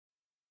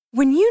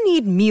When you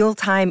need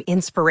mealtime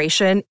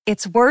inspiration,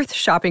 it's worth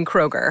shopping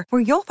Kroger,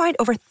 where you'll find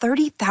over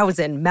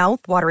 30,000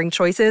 mouth-watering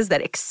choices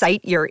that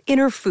excite your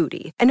inner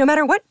foodie. And no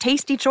matter what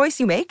tasty choice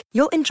you make,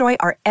 you'll enjoy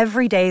our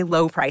everyday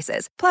low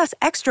prices, plus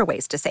extra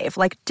ways to save,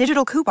 like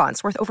digital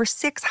coupons worth over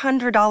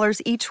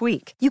 $600 each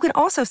week. You can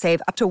also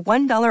save up to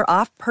 $1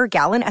 off per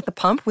gallon at the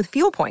pump with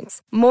fuel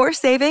points. More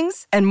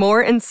savings and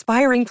more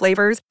inspiring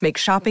flavors make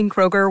shopping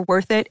Kroger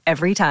worth it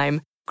every time.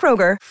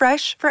 Kroger,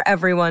 fresh for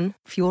everyone.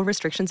 Fuel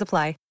restrictions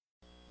apply.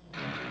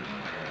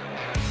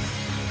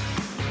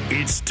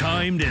 It's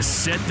time to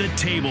set the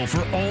table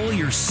for all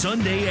your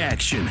Sunday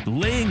action,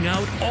 laying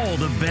out all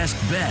the best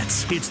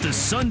bets. It's the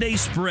Sunday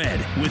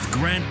Spread with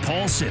Grant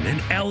Paulson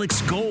and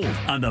Alex Gold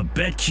on the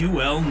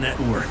BetQL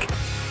Network.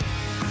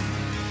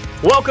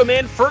 Welcome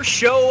in, first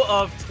show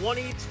of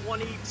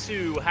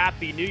 2022.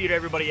 Happy New Year to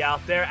everybody out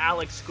there.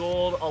 Alex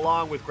Gold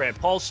along with Grant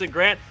Paulson.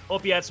 Grant,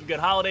 hope you had some good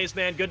holidays,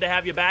 man. Good to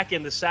have you back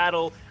in the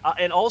saddle.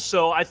 And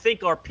also, I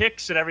think our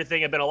picks and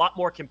everything have been a lot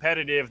more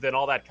competitive than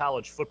all that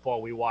college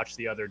football we watched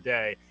the other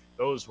day.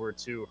 Those were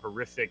two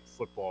horrific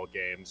football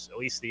games. At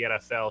least the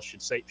NFL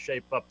should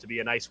shape up to be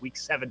a nice Week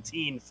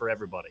 17 for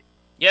everybody.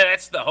 Yeah,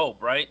 that's the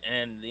hope, right?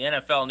 And the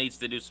NFL needs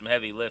to do some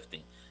heavy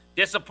lifting.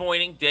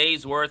 Disappointing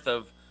days worth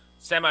of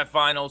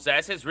semifinals,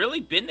 as has really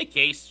been the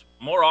case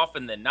more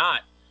often than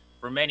not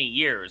for many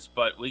years.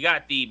 But we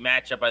got the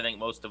matchup I think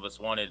most of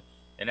us wanted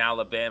in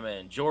Alabama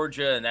and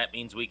Georgia, and that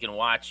means we can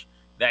watch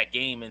that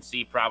game and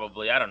see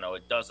probably, I don't know, a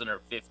dozen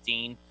or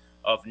 15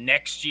 of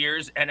next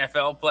year's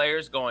NFL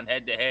players going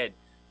head-to-head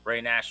for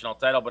a national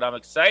title. But I'm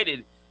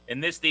excited in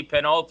this, the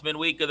penultimate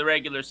week of the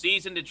regular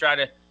season, to try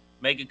to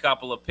make a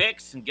couple of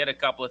picks and get a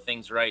couple of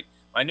things right.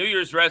 My New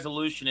Year's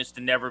resolution is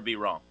to never be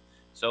wrong.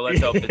 So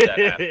let's hope that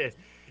happens.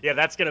 Yeah,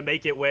 that's going to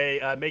make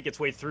its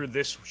way through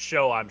this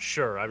show, I'm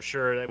sure. I'm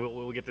sure that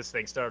we'll get this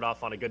thing started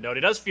off on a good note.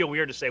 It does feel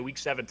weird to say Week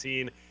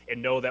 17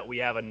 and know that we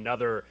have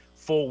another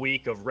full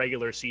week of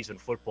regular season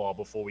football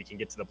before we can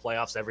get to the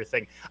playoffs,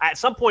 everything. At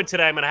some point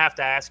today, I'm going to have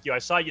to ask you, I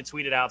saw you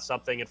tweeted out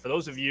something, and for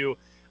those of you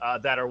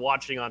that are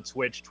watching on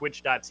Twitch,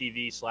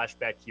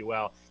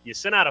 twitch.tv/BetQL, you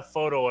sent out a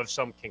photo of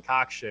some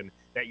concoction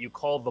that you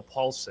call the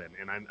Paulson,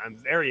 and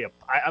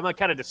I'm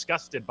kind of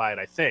disgusted by it,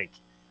 I think.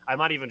 I'm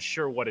not even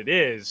sure what it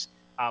is.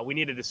 We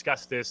need to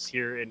discuss this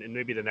here in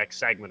maybe the next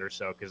segment or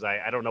so, because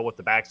I don't know what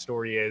the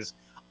backstory is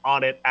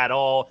on it at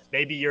all.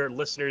 Maybe your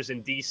listeners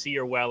in D.C.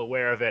 are well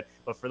aware of it,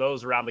 but for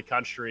those around the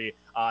country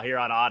here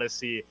on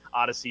Odyssey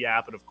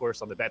app, and of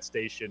course on the bet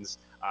stations,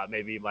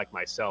 maybe like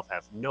myself,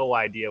 have no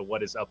idea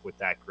what is up with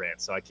that, Grant.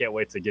 So I can't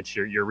wait to get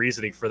your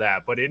reasoning for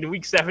that. But in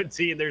Week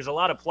 17, there's a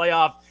lot of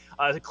playoff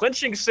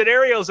clinching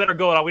scenarios that are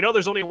going on. We know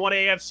there's only one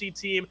AFC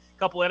team, a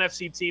couple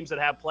NFC teams that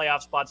have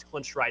playoff spots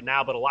clinched right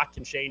now, but a lot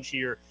can change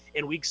here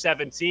in Week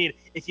 17.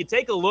 If you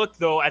take a look,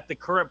 though, at the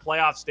current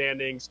playoff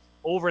standings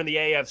over in the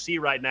AFC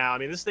right now, I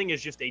mean, this thing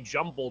is just a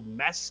jumbled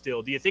mess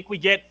still. Do you think we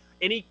get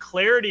any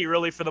clarity,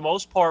 really, for the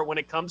most part, when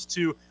it comes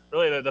to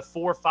really the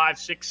 4, 5,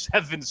 6,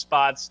 7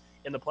 spots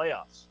in the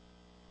playoffs?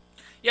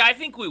 Yeah, I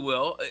think we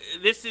will.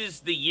 This is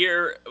the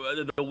year,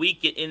 the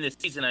week in the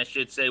season, I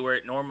should say, where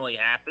it normally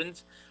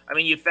happens. I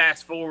mean, you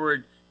fast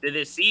forward to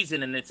this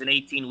season, and it's an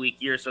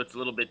 18-week year, so it's a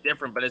little bit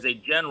different. But as a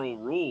general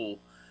rule,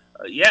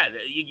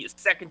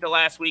 second to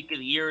last week of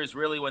the year is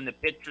really when the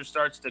picture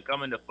starts to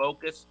come into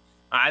focus.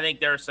 I think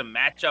there are some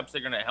matchups that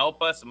are going to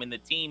help us. I mean, the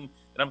team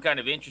that I'm kind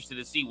of interested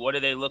to see, what do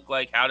they look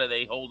like, how do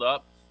they hold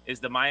up, is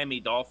the Miami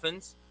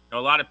Dolphins. You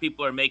know, a lot of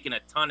people are making a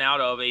ton out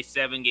of a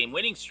 7-game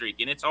winning streak,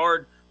 and it's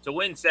hard to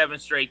win 7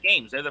 straight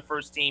games. They're the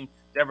first team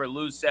to ever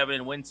lose 7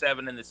 and win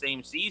 7 in the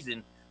same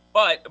season.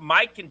 But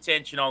my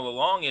contention all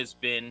along has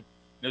been,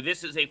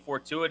 this is a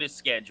fortuitous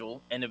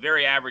schedule, and a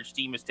very average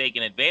team has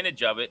taken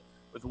advantage of it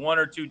with 1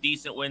 or 2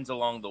 decent wins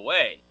along the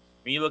way.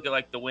 When you look at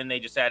like the win they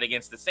just had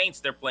against the Saints,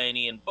 they're playing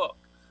Ian Book.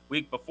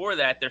 Week before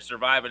that, they're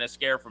surviving a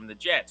scare from the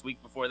Jets.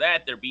 Week before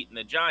that, they're beating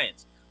the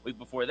Giants. Week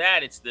before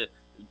that, it's the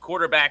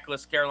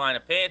quarterbackless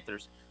Carolina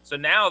Panthers. So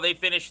now they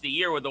finish the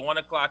year with a 1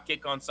 o'clock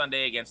kick on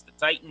Sunday against the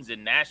Titans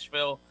in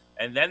Nashville,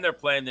 and then they're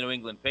playing the New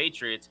England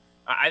Patriots.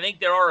 I think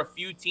there are a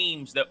few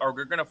teams that are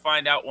going to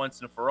find out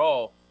once and for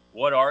all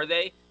what are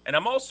they. And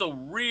I'm also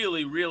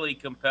really, really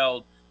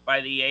compelled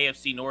by the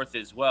AFC North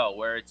as well,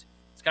 where it's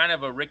kind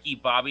of a Ricky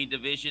Bobby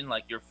division,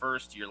 like your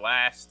first, your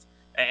last,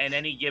 and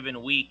any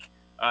given week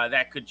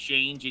that could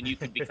change and you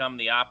could become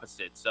the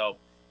opposite. So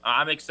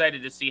I'm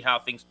excited to see how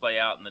things play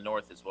out in the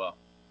North as well.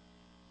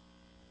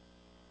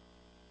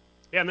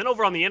 Yeah, and then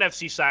over on the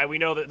NFC side, we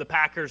know that the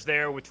Packers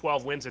there with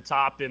 12 wins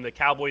atop, and the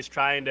Cowboys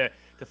trying to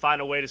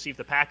find a way to see if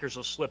the Packers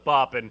will slip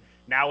up. And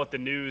now with the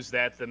news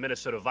that the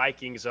Minnesota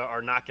Vikings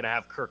are not going to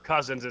have Kirk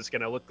Cousins, it's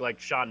going to look like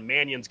Sean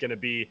Mannion's going to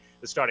be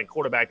the starting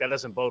quarterback. That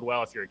doesn't bode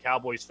well if you're a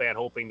Cowboys fan,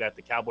 hoping that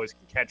the Cowboys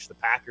can catch the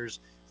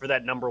Packers for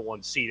that number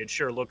 1 seed. It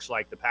sure looks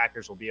like the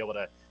Packers will be able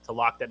to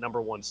lock that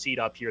number 1 seed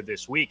up here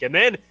this week. And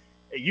then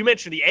you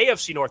mentioned the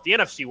AFC North. The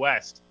NFC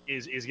West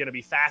is going to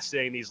be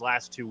fascinating these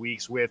last 2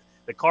 weeks with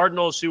the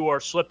Cardinals, who are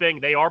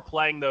slipping. They are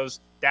playing those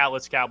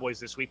Dallas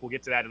Cowboys this week. We'll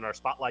get to that in our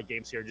spotlight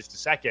games here in just a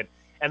second.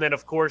 And then,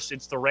 of course,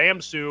 it's the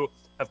Rams who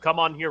have come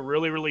on here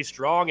really, really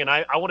strong. And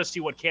I want to see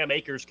what Cam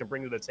Akers can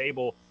bring to the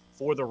table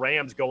for the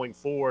Rams going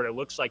forward. It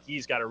looks like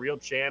he's got a real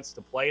chance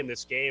to play in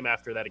this game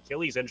after that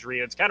Achilles injury.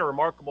 And it's kind of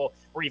remarkable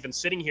we're even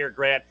sitting here,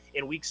 Grant,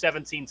 in Week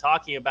 17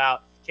 talking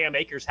about Cam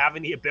Akers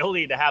having the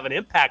ability to have an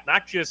impact,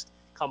 not just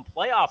come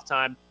playoff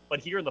time, but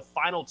here in the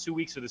final 2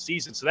 weeks of the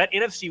season. So that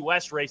NFC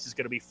West race is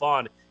going to be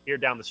fun here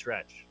down the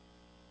stretch.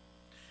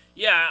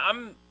 Yeah,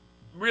 I'm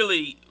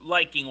really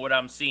liking what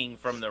I'm seeing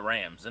from the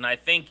Rams. And I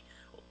think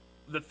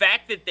the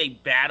fact that they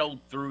battled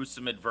through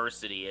some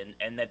adversity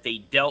and that they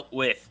dealt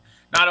with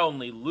not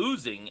only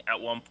losing at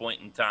one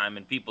point in time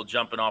and people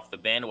jumping off the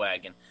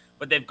bandwagon,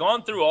 but they've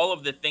gone through all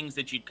of the things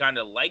that you'd kind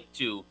of like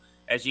to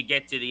as you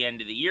get to the end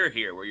of the year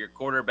here, where your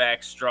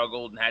quarterback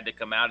struggled and had to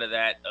come out of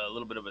that, a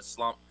little bit of a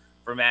slump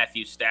for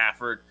Matthew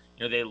Stafford.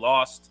 You know, they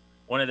lost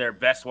one of their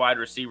best wide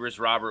receivers,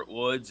 Robert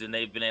Woods, and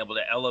they've been able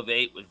to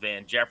elevate with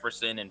Van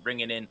Jefferson and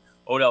bringing in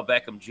Odell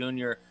Beckham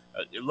Jr.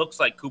 It looks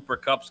like Cooper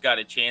Kupp's got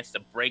a chance to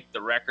break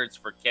the records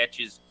for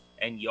catches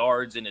and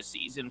yards in a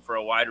season for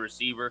a wide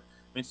receiver.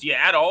 I mean, so you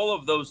add all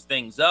of those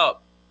things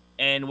up,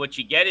 and what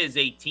you get is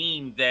a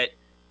team that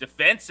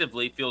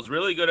defensively feels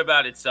really good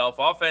about itself,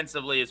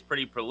 offensively is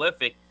pretty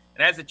prolific,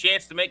 and has a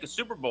chance to make a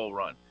Super Bowl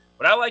run.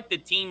 But I like the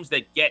teams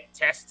that get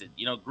tested.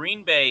 You know,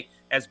 Green Bay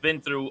has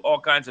been through all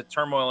kinds of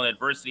turmoil and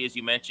adversity, as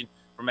you mentioned,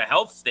 from a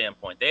health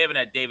standpoint. They haven't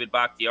had David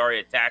Bakhtiari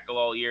at tackle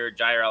all year,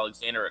 Jair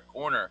Alexander at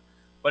corner.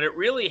 But it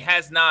really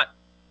has not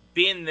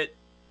been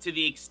to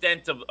the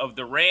extent of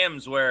the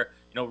Rams where,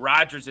 you know,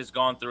 Rodgers has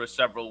gone through a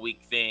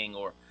several-week thing,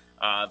 or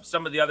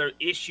some of the other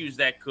issues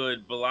that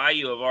could belie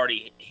you have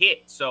already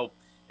hit. So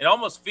it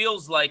almost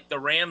feels like the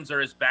Rams are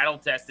as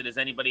battle-tested as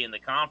anybody in the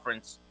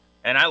conference,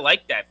 and I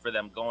like that for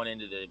them going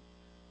into the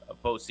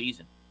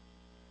postseason.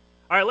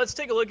 All right, let's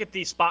take a look at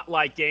the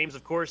spotlight games.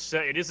 Of course,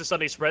 it is the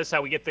Sunday Spread. That's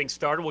how we get things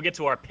started. We'll get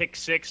to our Pick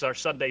Six, our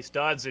Sunday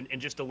studs, in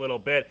just a little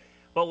bit.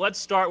 But let's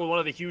start with one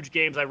of the huge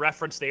games. I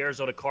referenced the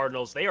Arizona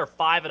Cardinals. They are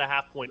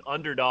 5.5-point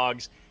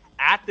underdogs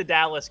at the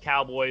Dallas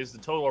Cowboys, the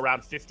total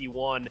around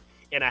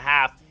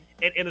 51.5.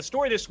 And the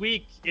story this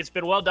week, it's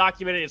been well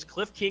documented, is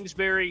Cliff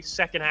Kingsbury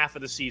second half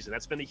of the season.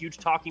 That's been the huge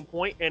talking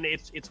point, and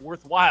it's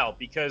worthwhile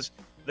because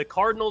the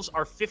Cardinals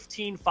are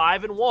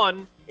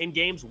 15-5-1 in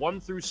games 1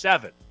 through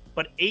 7,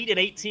 but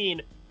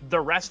 8-18 the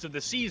rest of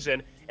the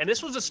season. And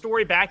this was a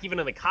story back even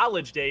in the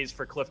college days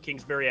for Cliff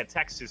Kingsbury at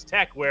Texas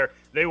Tech, where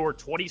they were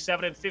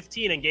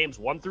 27-15 in games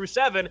 1 through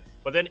 7,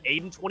 but then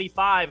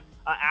 8-25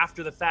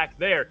 after the fact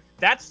there.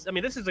 This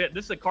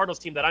is a Cardinals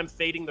team that I'm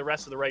fading the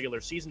rest of the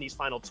regular season, these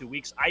final 2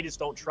 weeks. I just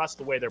don't trust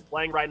the way they're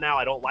playing right now.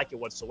 I don't like it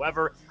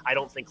whatsoever. I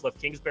don't think Cliff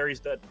Kingsbury's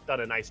done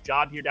a nice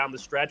job here down the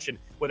stretch. And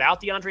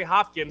without DeAndre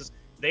Hopkins,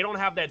 they don't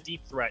have that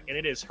deep threat, and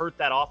it has hurt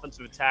that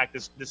offensive attack.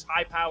 This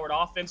high-powered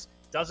offense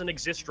doesn't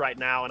exist right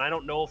now, and I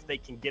don't know if they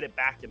can get it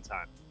back in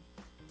time.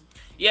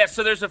 Yeah,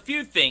 so there's a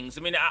few things.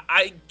 I mean,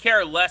 I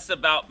care less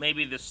about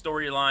maybe the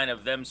storyline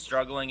of them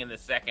struggling in the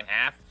second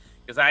half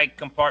because I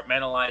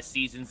compartmentalize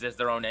seasons as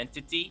their own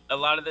entity a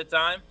lot of the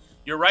time.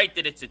 You're right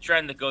that it's a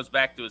trend that goes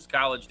back to his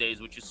college days,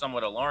 which is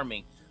somewhat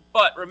alarming.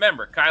 But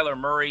remember, Kyler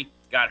Murray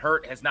got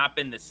hurt, has not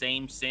been the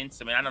same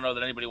since. I mean, I don't know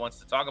that anybody wants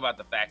to talk about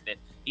the fact that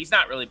he's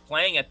not really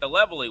playing at the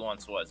level he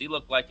once was. He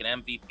looked like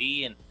an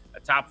MVP and a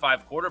top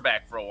 5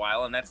 quarterback for a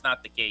while, and that's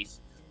not the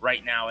case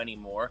right now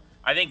anymore.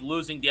 I think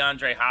losing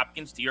DeAndre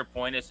Hopkins, to your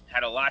point, has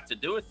had a lot to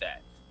do with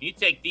that. You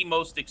take the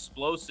most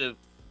explosive,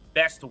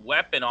 best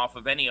weapon off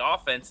of any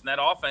offense, and that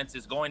offense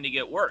is going to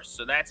get worse.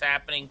 So that's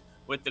happening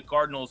with the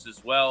Cardinals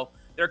as well.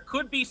 There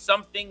could be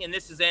something, and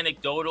this is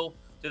anecdotal,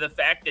 to the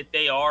fact that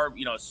they are,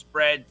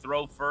 spread,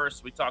 throw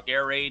first. We talk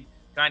air raid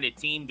kind of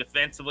team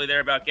defensively. They're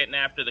about getting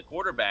after the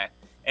quarterback.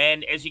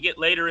 And as you get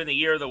later in the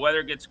year, the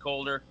weather gets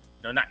colder.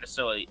 Not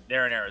necessarily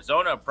there in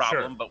Arizona a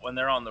problem, sure, but when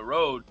they're on the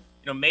road,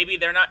 maybe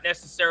they're not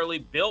necessarily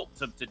built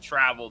to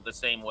travel the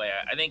same way.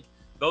 I think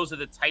those are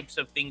the types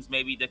of things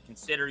maybe to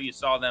consider. You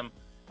saw them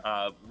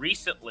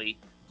recently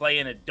play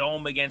in a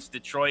dome against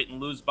Detroit and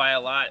lose by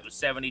a lot. It was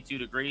 72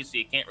 degrees, so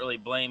you can't really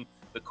blame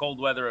the cold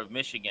weather of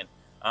Michigan.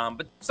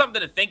 But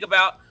something to think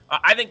about.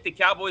 I think the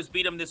Cowboys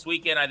beat them this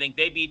weekend. I think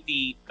they beat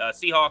the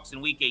Seahawks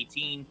in Week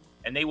 18,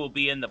 and they will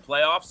be in the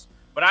playoffs.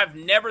 But I've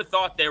never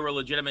thought they were a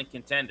legitimate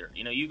contender.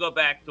 You go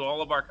back to all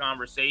of our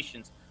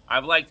conversations,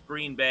 I've liked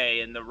Green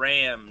Bay and the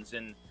Rams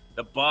and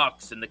the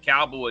Bucs and the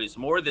Cowboys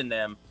more than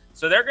them.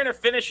 So they're going to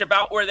finish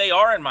about where they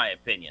are, in my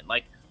opinion.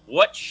 Like,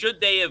 what should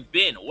they have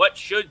been? What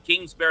should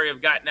Kingsbury have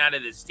gotten out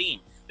of this team?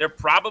 They're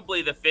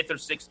probably the 5th or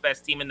 6th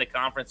best team in the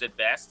conference at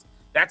best.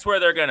 That's where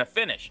they're going to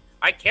finish.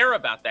 I care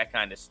about that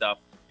kind of stuff.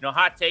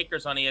 Hot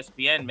takers on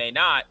ESPN may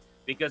not,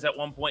 because at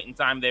one point in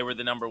time they were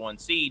the number 1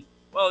 seed.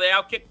 Well, they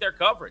outkicked their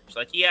coverage.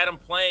 Like, he had them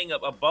playing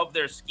above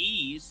their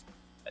skis.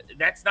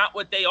 That's not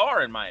what they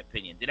are, in my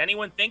opinion. Did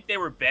anyone think they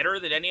were better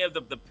than any of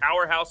the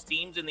powerhouse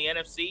teams in the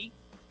NFC?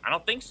 I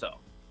don't think so.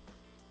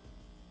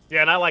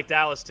 Yeah, and I like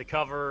Dallas to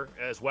cover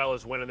as well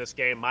as win in this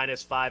game,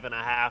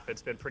 -5.5.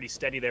 It's been pretty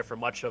steady there for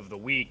much of the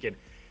week. And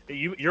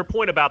Your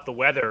point about the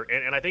weather,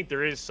 and I think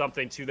there is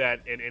something to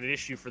that and an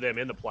issue for them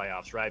in the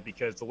playoffs, right?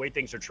 Because the way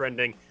things are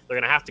trending, they're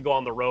going to have to go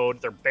on the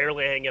road. They're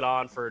barely hanging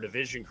on for a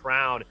division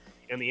crown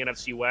in the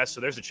NFC West,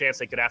 so there's a chance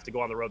they could have to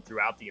go on the road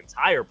throughout the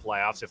entire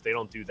playoffs if they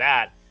don't do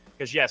that.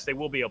 Because, yes, they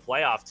will be a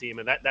playoff team,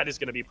 and that is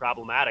going to be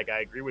problematic.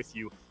 I agree with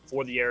you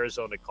for the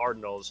Arizona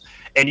Cardinals.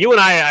 And you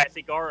and I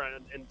think, are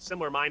in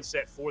similar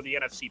mindset for the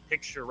NFC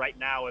picture right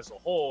now as a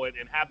whole and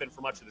have been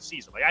for much of the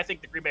season. Like, I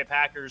think the Green Bay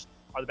Packers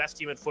are the best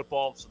team in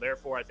football, so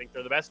therefore I think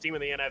they're the best team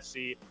in the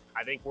NFC.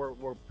 I think we're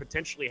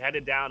potentially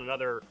headed down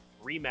another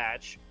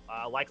rematch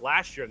like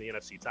last year in the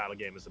NFC title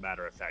game, as a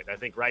matter of fact. I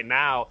think right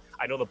now,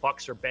 I know the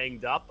Bucs are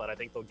banged up, but I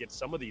think they'll get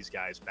some of these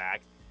guys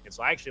back. And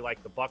so I actually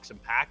like the Bucs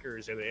and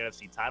Packers in the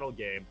NFC title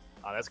game.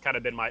 That's kind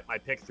of been my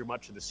pick through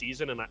much of the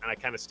season, and I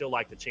kind of still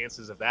like the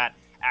chances of that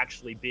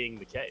actually being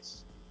the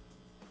case.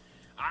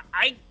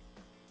 I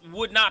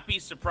would not be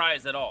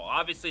surprised at all.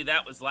 Obviously,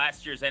 that was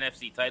last year's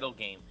NFC title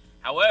game.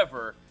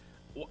 However,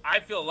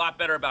 I feel a lot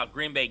better about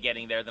Green Bay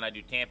getting there than I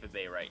do Tampa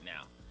Bay right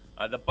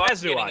now. The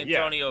Bucs getting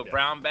Antonio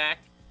Brown back,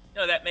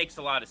 that makes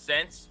a lot of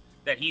sense,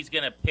 that he's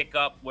going to pick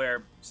up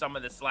where some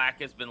of the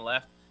slack has been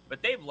left.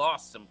 But they've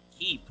lost some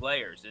key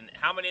players, and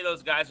how many of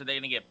those guys are they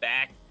going to get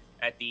back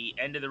at the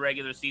end of the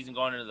regular season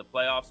going into the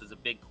playoffs is a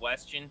big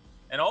question.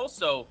 And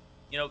also,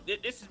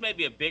 this is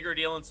maybe a bigger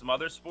deal in some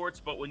other sports,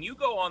 but when you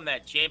go on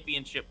that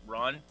championship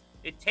run,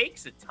 it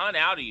takes a ton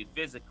out of you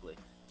physically,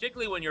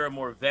 particularly when you're a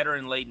more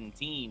veteran-laden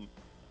team.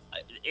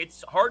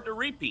 It's hard to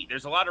repeat.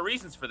 There's a lot of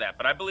reasons for that,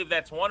 but I believe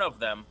that's one of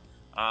them.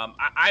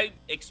 I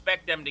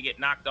expect them to get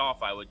knocked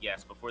off, I would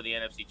guess, before the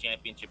NFC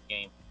Championship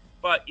game.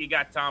 But you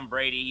got Tom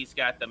Brady. He's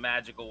got the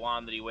magical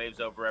wand that he waves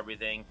over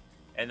everything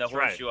and the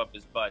horseshoe up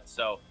his butt.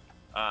 So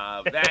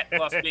that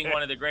plus being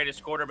one of the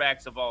greatest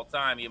quarterbacks of all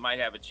time, you might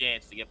have a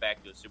chance to get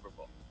back to a Super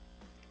Bowl.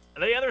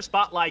 The other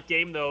spotlight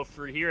game, though,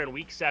 for here in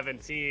Week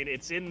 17,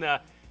 it's in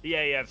the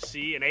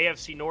AFC, an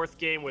AFC North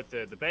game with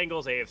the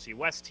Bengals, AFC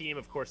West team.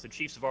 Of course, the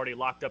Chiefs have already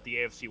locked up the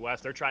AFC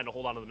West. They're trying to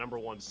hold on to the number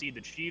one seed.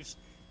 The Chiefs,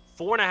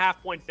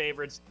 4.5-point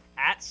favorites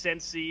at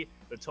Cincy,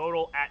 the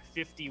total at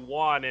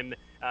 51. And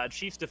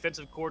Chiefs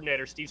defensive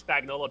coordinator Steve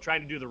Spagnuolo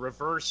trying to do the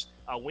reverse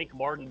Wink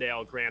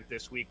Martindale grant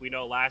this week. We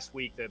know last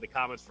week the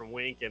comments from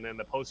Wink and then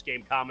the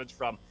post-game comments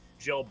from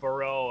Joe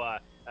Burrow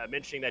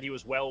mentioning that he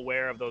was well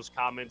aware of those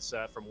comments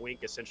from Wink,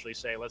 essentially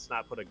saying, let's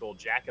not put a gold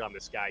jacket on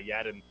this guy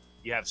yet. And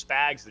you have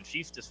Spags, the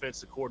Chiefs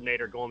defensive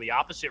coordinator, going the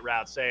opposite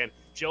route, saying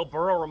Joe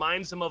Burrow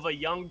reminds him of a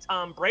young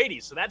Tom Brady.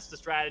 So that's the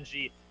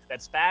strategy that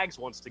Spags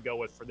wants to go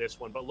with for this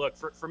one. But look,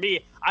 for me,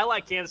 I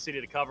like Kansas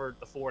City to cover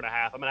the 4.5.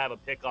 I'm going to have a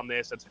pick on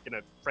this. That's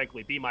going to,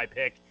 frankly, be my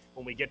pick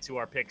when we get to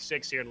our pick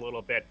 6 here in a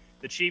little bit.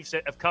 The Chiefs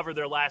have covered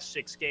their last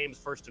 6 games,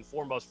 first and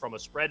foremost, from a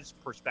spread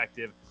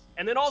perspective.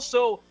 And then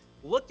also,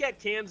 look at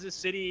Kansas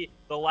City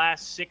the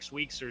last 6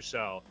 weeks or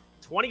so.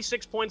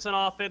 26 points on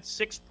offense,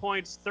 6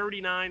 points,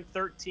 39,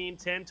 13,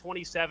 10,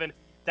 27.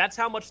 That's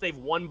how much they've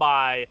won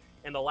by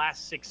in the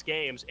last 6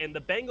 games. And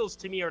the Bengals,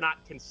 to me, are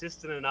not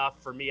consistent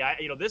enough for me. I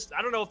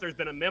don't know if there's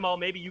been a memo.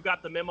 Maybe you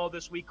got the memo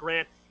this week,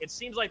 Grant. It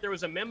seems like there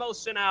was a memo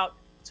sent out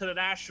to the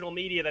national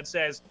media that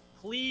says,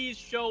 please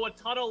show a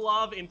ton of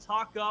love and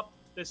talk up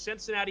the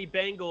Cincinnati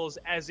Bengals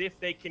as if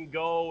they can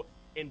go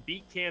and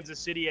beat Kansas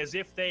City, as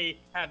if they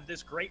have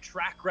this great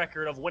track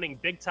record of winning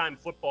big-time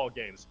football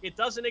games. It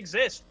doesn't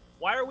exist.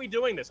 Why are we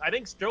doing this? I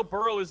think Joe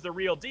Burrow is the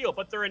real deal,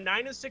 but they're a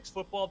 9-6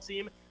 football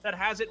team that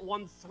hasn't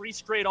won 3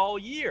 straight all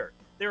year.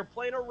 They were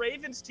playing a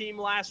Ravens team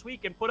last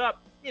week and put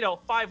up,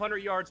 500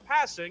 yards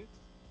passing,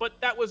 but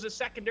that was a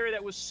secondary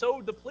that was so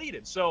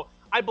depleted. So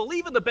I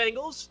believe in the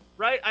Bengals,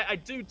 right? I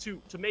do to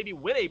maybe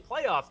win a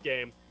playoff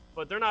game,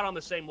 but they're not on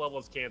the same level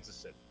as Kansas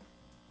City.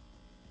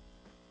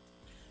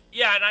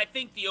 Yeah, and I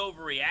think the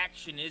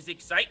overreaction is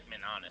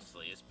excitement,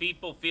 honestly, is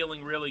people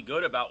feeling really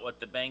good about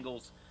what the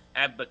Bengals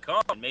have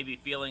become, maybe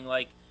feeling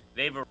like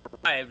they've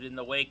arrived in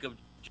the wake of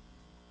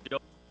Joe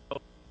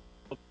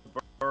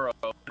Burrow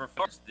for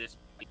this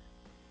week.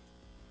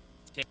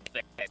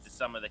 To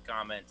some of the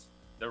comments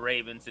the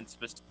Ravens and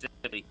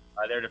specifically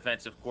their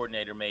defensive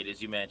coordinator made,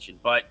 as you mentioned.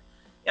 But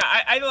yeah,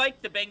 I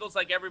like the Bengals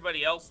like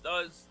everybody else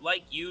does.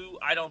 Like you,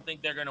 I don't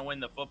think they're going to win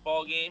the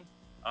football game.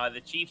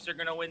 The Chiefs are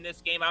going to win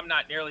this game. I'm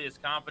not nearly as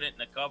confident in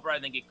the cover. I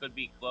think it could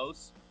be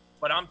close.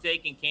 But I'm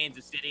taking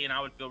Kansas City, and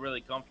I would feel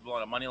really comfortable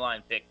on a money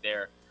line pick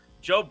there.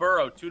 Joe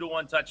Burrow,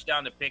 2-to-1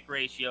 touchdown to pick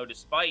ratio,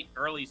 despite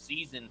early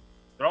season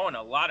throwing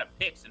a lot of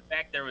picks. In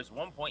fact, there was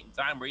one point in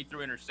time where he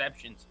threw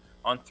interceptions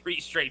on 3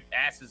 straight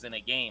passes in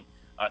a game.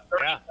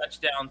 30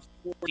 touchdowns,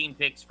 14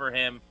 picks for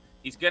him.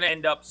 He's going to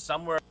end up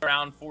somewhere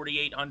around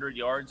 4,800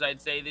 yards,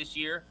 I'd say, this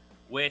year,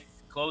 with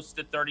close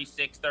to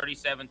 36,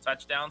 37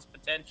 touchdowns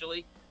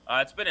potentially.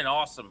 It's been an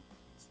awesome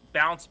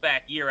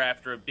bounce-back year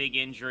after a big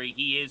injury.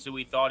 He is who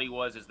we thought he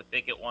was as the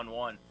pick at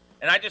 1-1.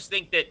 And I just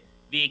think that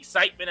the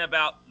excitement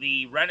about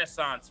the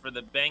renaissance for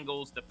the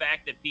Bengals, the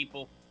fact that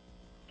people,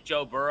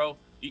 Joe Burrow,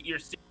 you're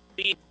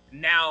seeing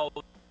now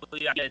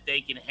that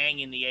they can hang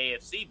in the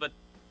AFC. But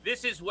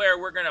this is where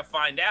we're going to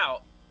find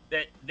out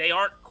that they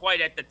aren't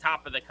quite at the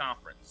top of the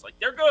conference. Like,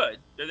 they're good.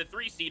 They're the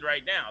 3 seed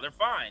right now. They're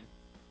fine.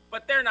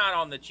 But they're not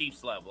on the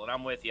Chiefs level, and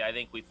I'm with you. I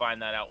think we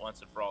find that out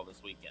once and for all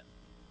this weekend.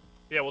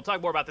 Yeah, we'll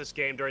talk more about this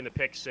game during the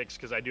Pick 6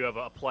 because I do have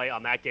a play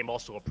on that game,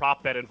 also a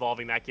prop bet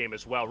involving that game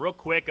as well. Real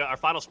quick, our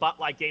final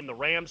spotlight game, the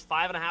Rams,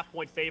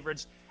 5.5-point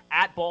favorites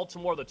at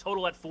Baltimore, the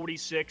total at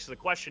 46. The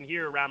question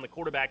here around the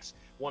quarterbacks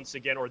once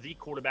again, or the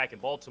quarterback in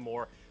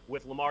Baltimore,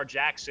 with Lamar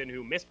Jackson,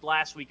 who missed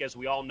last week, as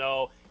we all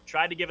know,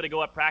 tried to give it a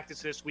go at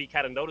practice this week,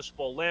 had a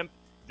noticeable limp,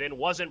 then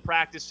wasn't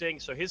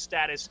practicing, so his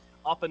status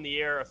up in the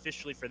air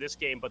officially for this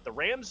game. But the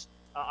Rams,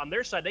 on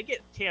their side, they get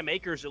Cam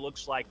Akers, it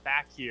looks like,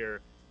 back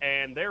here.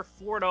 And they're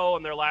 4-0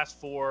 in their last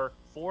 4,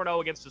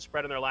 4-0 against the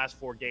spread in their last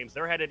 4 games.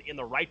 They're headed in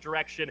the right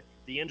direction.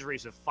 The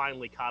injuries have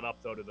finally caught up,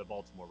 though, to the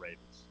Baltimore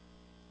Ravens.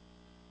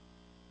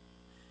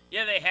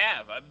 Yeah, they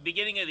have.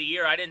 Beginning of the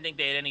year, I didn't think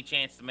they had any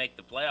chance to make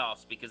the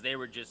playoffs because they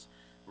were just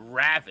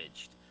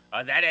ravaged.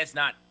 That has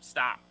not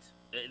stopped.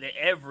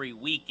 Every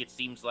week, it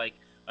seems like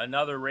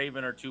another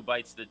Raven or 2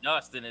 bites the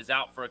dust and is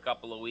out for a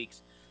couple of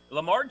weeks.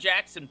 Lamar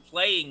Jackson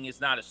playing is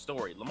not a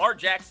story. Lamar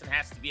Jackson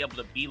has to be able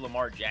to be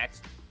Lamar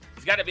Jackson.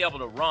 He's got to be able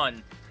to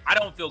run. I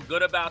don't feel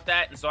good about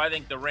that, and so I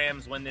think the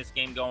Rams win this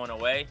game going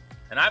away.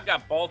 And I've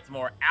got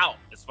Baltimore out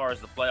as far as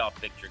the playoff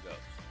picture goes.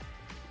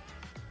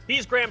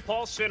 He's Grant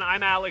Paulson.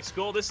 I'm Alex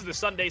Gold. This is the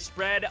Sunday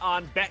Spread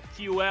on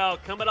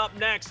BetQL. Coming up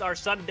next, our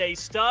Sunday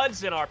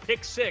Studs and our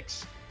Pick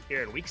 6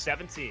 here in Week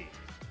 17.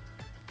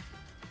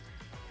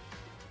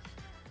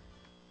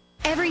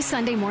 Every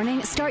Sunday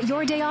morning, start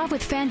your day off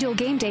with FanDuel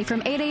Game Day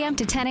from 8 a.m.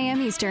 to 10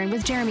 a.m. Eastern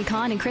with Jeremy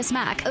Kahn and Chris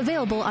Mack.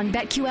 Available on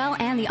BetQL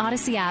and the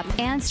Odyssey app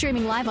and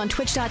streaming live on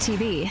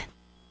Twitch.tv.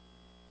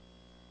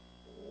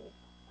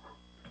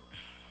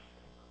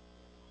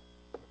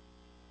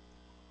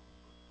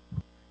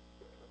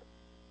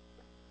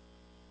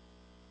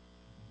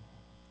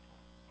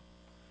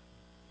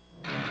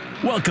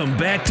 Welcome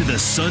back to the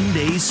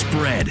Sunday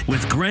Spread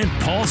with Grant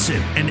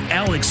Paulson and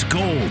Alex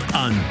Gold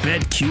on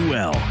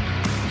BetQL.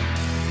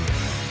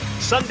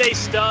 Sunday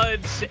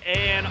Studs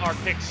and our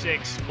Pick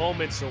 6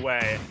 moments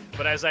away.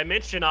 But as I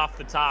mentioned off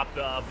the top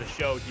of the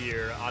show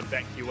here on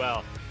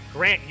BetQL,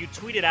 Grant, you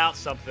tweeted out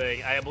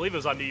something, I believe it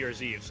was on New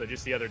Year's Eve, so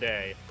just the other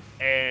day,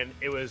 and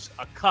it was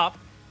a cup,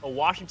 a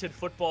Washington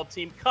football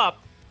team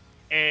cup,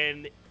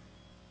 and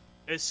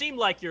it seemed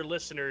like your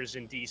listeners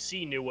in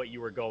D.C. knew what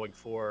you were going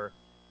for,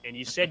 and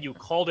you said you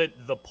called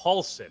it the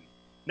Paulson.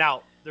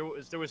 Now, there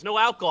was no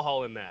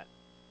alcohol in that.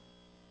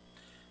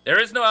 There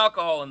is no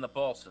alcohol in the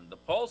Paulson. The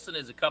Paulson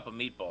is a cup of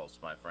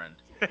meatballs, my friend.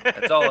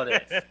 That's all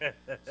it is.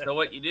 So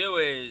what you do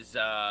is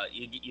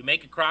you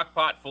make a crock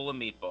pot full of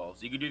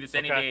meatballs. You can do this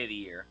any day of the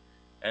year,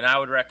 and I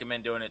would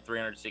recommend doing it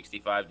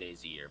 365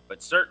 days a year,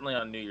 but certainly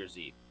on New Year's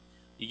Eve.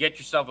 You get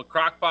yourself a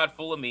crock pot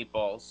full of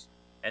meatballs,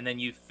 and then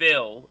you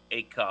fill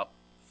a cup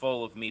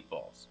full of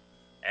meatballs.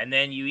 And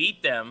then you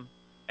eat them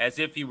as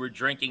if you were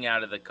drinking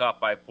out of the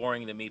cup by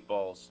pouring the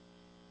meatballs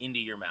into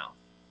your mouth.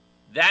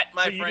 That,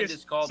 my friend,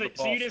 is called the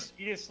Paulson.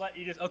 You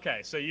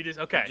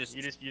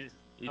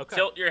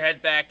tilt your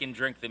head back and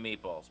drink the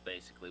meatballs,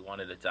 basically, one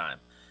at a time.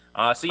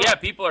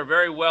 People are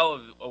very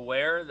well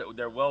aware that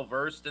they're well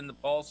versed in the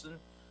Paulson.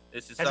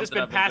 Has this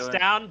been passed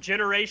down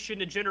generation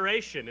to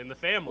generation in the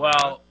family?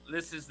 Well,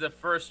 this is the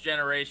first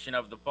generation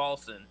of the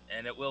Paulson,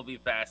 and it will be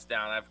passed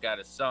down. I've got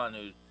a son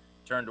who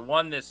turned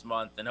 1 this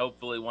month, and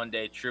hopefully one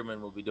day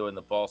Truman will be doing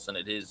the Paulson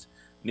at his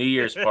New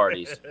Year's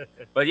parties.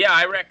 But yeah,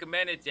 I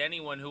recommend it to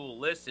anyone who will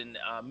listen.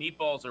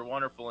 Meatballs are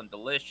wonderful and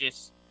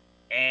delicious.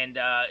 And,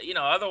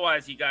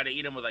 otherwise you got to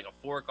eat them with like a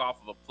fork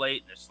off of a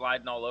plate and they're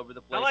sliding all over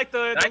the place. I like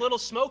the little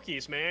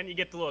Smokies, man. You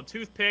get the little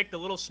toothpick, the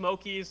little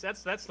Smokies.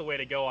 That's the way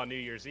to go on New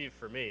Year's Eve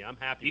for me. I'm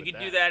happy with that. You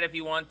can do that if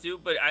you want to,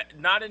 but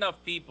not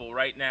enough people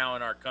right now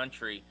in our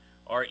country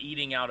are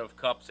eating out of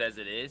cups as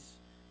it is.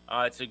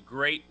 It's a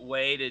great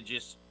way to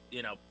just,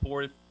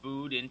 pour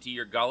food into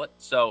your gullet.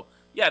 So,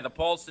 yeah, the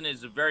Paulson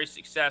is a very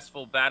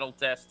successful,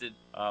 battle-tested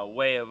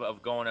way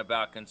of going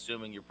about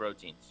consuming your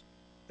proteins.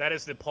 That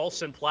is the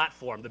Paulson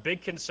platform. The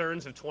big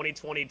concerns of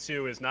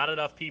 2022 is not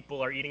enough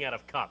people are eating out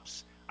of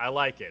cups. I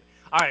like it.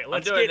 All right,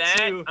 let's get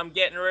to... I'm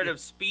getting rid of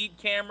speed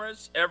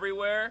cameras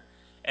everywhere.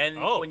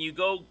 And when you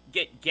go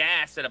get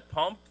gas at a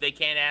pump, they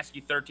can't ask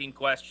you 13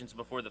 questions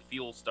before the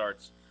fuel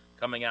starts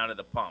coming out of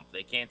the pump.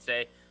 They can't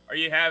say, are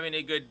you having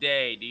a good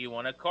day? Do you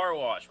want a car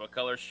wash? What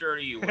color shirt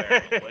are you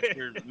wearing? What's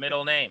your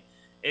middle name?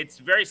 It's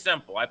very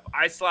simple.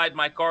 I slide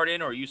my card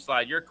in or you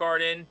slide your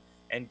card in,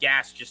 and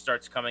gas just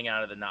starts coming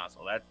out of the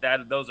nozzle.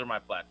 Those are my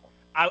platforms.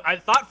 I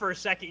thought for a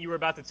second you were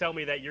about to tell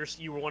me that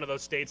you were one of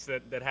those states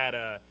that had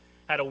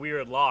a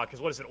weird law. Because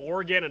what is it,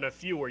 Oregon and a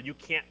few where you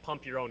can't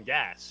pump your own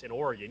gas in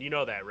Oregon. You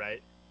know that,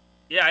 right?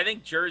 Yeah, I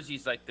think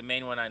Jersey's like the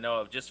main one I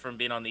know of, just from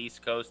being on the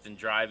East Coast and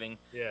driving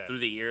through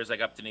the years,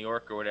 like up to New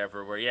York or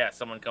whatever, where,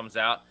 someone comes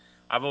out.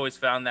 I've always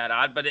found that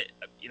odd, but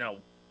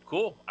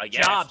cool, I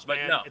guess. Jobs, but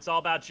man. No. It's all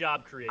about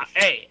job creation.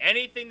 Hey,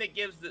 anything that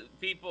gives the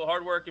people,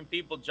 hardworking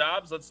people,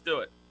 jobs, let's do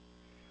it.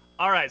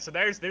 All right, so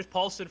there's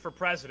Paulson for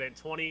president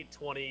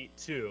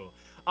 2022.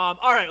 All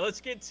right,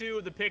 let's get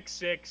to the Pick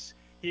 6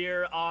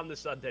 here on the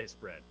Sunday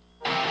Spread.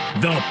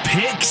 The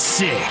Pick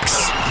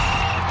Six.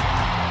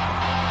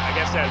 I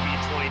guess that would be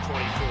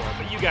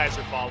 2024, but you guys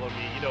are following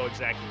me. You know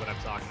exactly what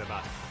I'm talking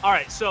about. All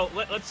right, so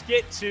let's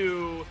get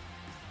to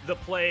the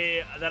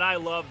play that I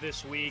love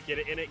this week, and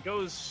it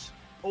goes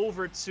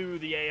over to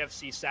the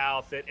AFC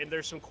South, and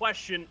there's some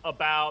question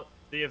about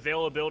the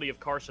availability of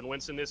Carson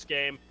Wentz in this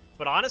game.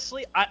 But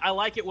honestly, I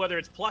like it whether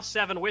it's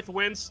 +7 with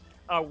Wentz,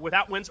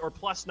 without Wentz, or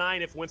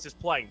 +9 if Wentz is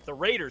playing. The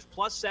Raiders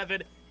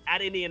 +7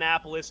 at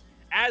Indianapolis.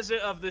 As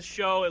of this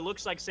show, it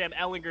looks like Sam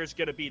Ehlinger is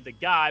going to be the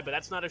guy, but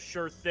that's not a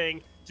sure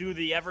thing due to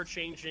the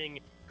ever-changing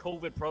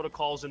COVID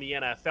protocols in the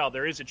NFL.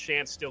 There is a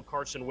chance still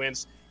Carson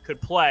Wentz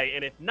could play.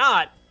 And if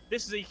not,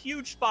 this is a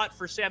huge spot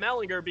for Sam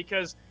Ehlinger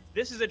because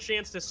this is a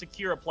chance to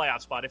secure a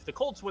playoff spot. If the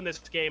Colts win this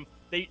game,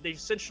 they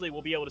essentially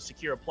will be able to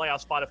secure a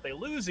playoff spot. If they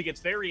lose, it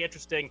gets very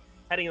interesting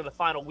heading into the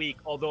final week,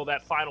 although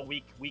that final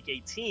week, week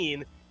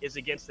 18, is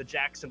against the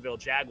Jacksonville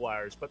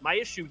Jaguars. But my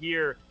issue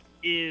here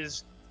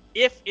is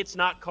if it's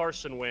not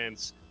Carson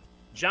Wentz,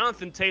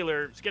 Jonathan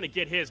Taylor is going to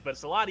get his, but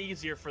it's a lot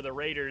easier for the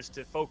Raiders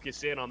to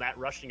focus in on that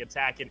rushing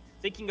attack. And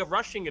thinking of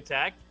rushing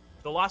attack,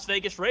 the Las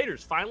Vegas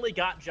Raiders finally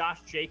got Josh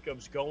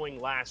Jacobs going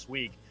last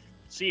week.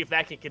 See if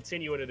that can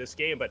continue into this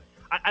game. But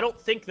I don't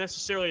think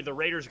necessarily the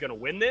Raiders are going to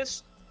win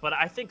this, but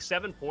I think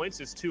 7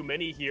 points is too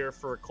many here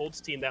for a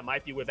Colts team that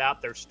might be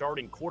without their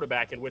starting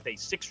quarterback and with a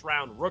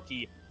 6th-round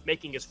rookie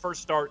making his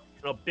first start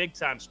in a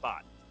big-time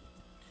spot.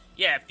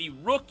 Yeah, if the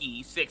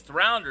rookie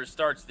 6th-rounder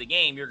starts the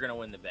game, you're going to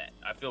win the bet.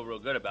 I feel real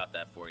good about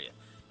that for you.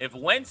 If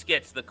Wentz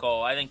gets the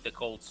call, I think the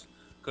Colts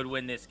could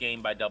win this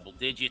game by double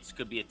digits.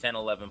 Could be a 10,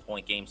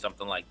 11-point game,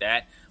 something like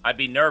that. I'd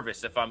be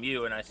nervous if I'm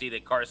you and I see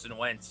that Carson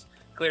Wentz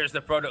clears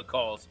the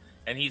protocols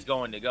and he's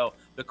going to go.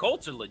 The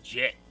Colts are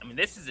legit. I mean,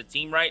 this is a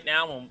team right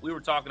now, when we were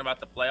talking about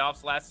the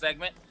playoffs last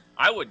segment,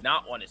 I would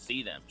not want to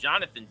see them.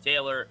 Jonathan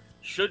Taylor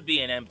should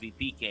be an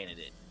MVP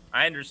candidate.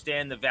 I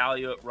understand the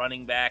value at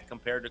running back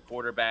compared to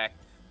quarterback.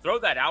 Throw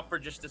that out for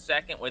just a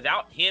second.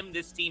 Without him,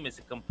 this team is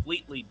a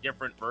completely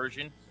different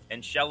version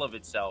and shell of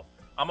itself.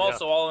 I'm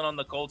also all in on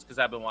the Colts because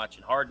I've been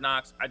watching Hard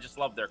Knocks. I just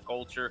love their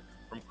culture,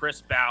 from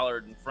Chris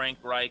Ballard and Frank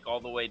Reich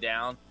all the way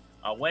down.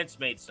 Wentz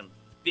made some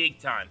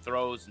big-time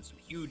throws and some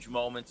huge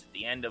moments at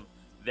the end of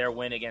their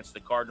win against the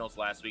Cardinals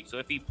last week. So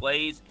if he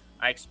plays,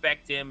 I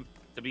expect him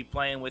to be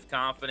playing with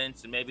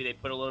confidence, and maybe they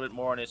put a little bit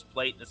more on his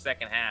plate in the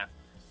second half.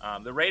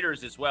 The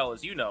Raiders as well,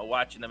 as you know,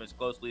 watching them as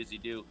closely as you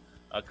do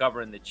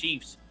covering the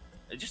Chiefs,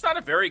 just not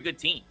a very good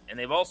team. And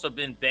they've also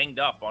been banged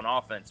up on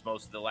offense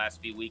most of the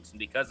last few weeks. And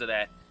because of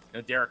that,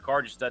 Derek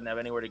Carr just doesn't have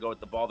anywhere to go with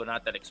the ball. They're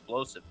not that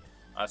explosive.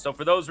 So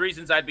for those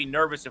reasons, I'd be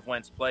nervous if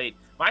Wentz played.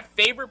 My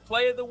favorite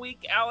play of the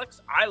week,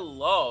 Alex, I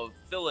love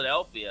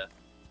Philadelphia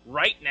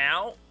right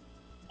now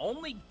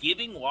only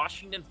giving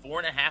Washington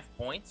 4.5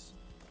 points.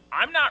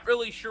 I'm not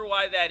really sure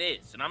why that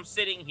is. And I'm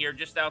sitting here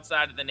just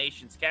outside of the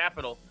nation's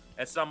capital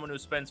as someone who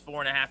spends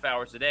 4.5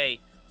 hours a day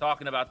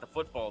talking about the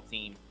football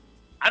team.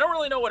 I don't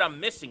really know what I'm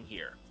missing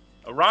here.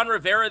 Ron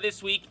Rivera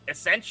this week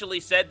essentially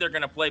said they're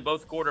going to play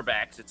both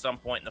quarterbacks at some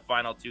point in the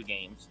final 2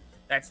 games.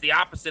 That's the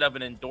opposite of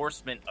an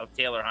endorsement of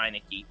Taylor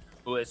Heineke,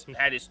 who has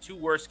had his 2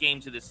 worst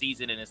games of the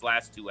season in his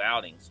last 2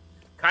 outings.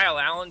 Kyle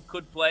Allen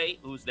could play,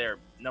 who's their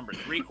number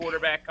 3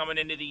 quarterback coming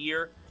into the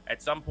year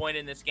at some point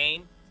in this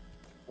game.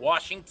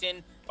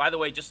 Washington, by the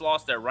way, just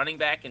lost their running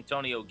back,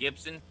 Antonio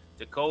Gibson,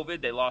 to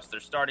COVID. They lost their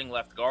starting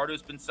left guard,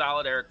 who's been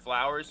solid, Eric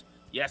Flowers,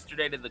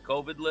 yesterday to the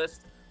COVID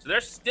list. So they're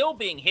still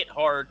being hit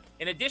hard,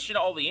 in addition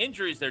to all the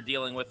injuries they're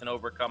dealing with and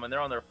overcoming. They're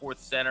on their 4th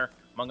center,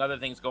 among other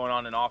things going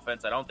on in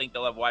offense. I don't think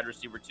they'll have wide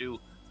receiver 2,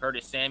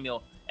 Curtis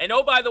Samuel. And,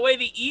 oh, by the way,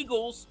 the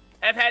Eagles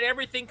have had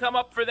everything come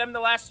up for them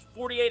the last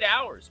 48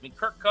 hours. I mean,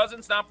 Kirk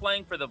Cousins not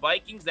playing for the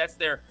Vikings. That's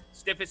their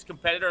stiffest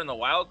competitor in the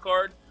wild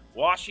card.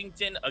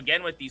 Washington,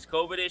 again, with these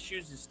COVID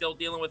issues, is still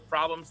dealing with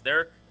problems.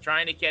 They're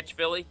trying to catch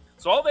Philly.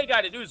 So all they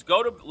got to do is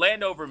go to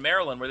Landover,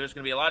 Maryland, where there's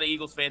going to be a lot of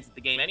Eagles fans at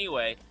the game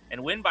anyway,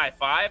 and win by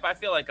 5. I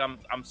feel like I'm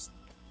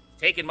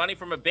taking money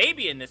from a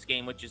baby in this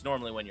game, which is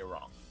normally when you're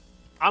wrong.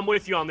 I'm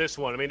with you on this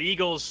one. I mean, the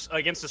Eagles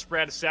against the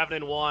spread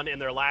 7-1 in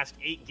their last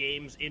 8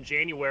 games in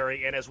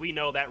January. And as we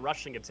know, that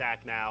rushing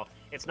attack now,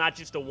 it's not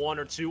just a 1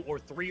 or 2 or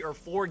 3 or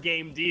 4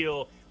 game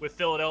deal with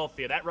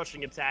Philadelphia. That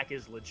rushing attack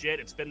is legit.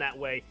 It's been that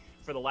way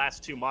for the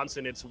last 2 months.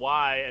 And it's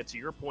why, to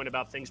your point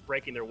about things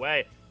breaking their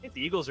way, I think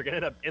the Eagles are going to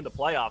end up in the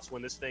playoffs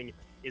when this thing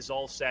is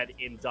all said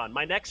and done.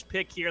 My next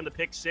pick here in the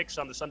pick 6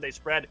 on the Sunday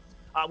spread,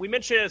 we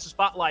mentioned it's a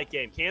spotlight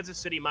game. Kansas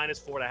City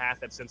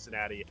 -4.5 at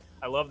Cincinnati.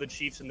 I love the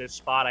Chiefs in this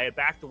spot. I had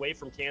backed away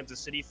from Kansas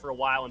City for a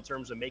while in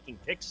terms of making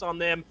picks on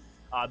them.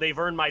 They've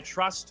earned my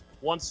trust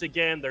once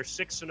again. They're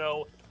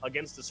 6-0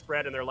 against the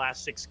spread in their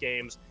last 6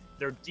 games.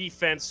 Their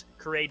defense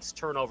creates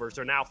turnovers.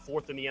 They're now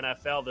 4th in the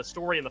NFL. The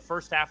story in the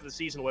first half of the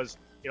season was,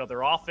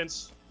 their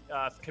offense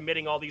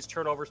committing all these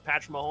turnovers,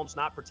 Patrick Mahomes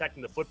not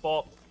protecting the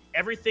football.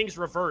 Everything's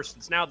reversed.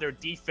 It's now their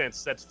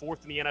defense that's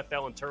 4th in the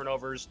NFL in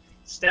turnovers,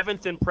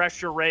 7th in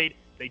pressure rate.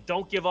 They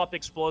don't give up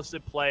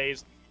explosive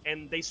plays,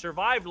 and they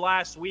survived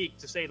last week,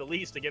 to say the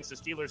least, against the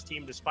Steelers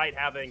team despite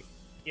having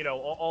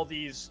all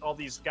these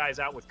guys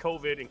out with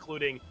COVID,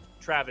 including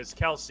Travis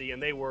Kelce,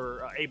 and they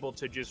were able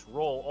to just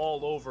roll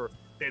all over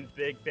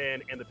Big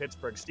Ben and the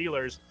Pittsburgh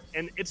Steelers.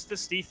 And it's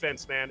this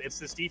defense, man. It's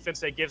this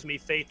defense that gives me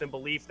faith and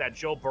belief that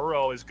Joe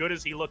Burrow, as good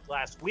as he looked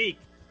last week,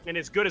 and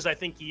as good as I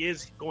think he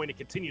is going to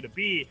continue to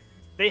be,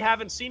 they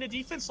haven't seen a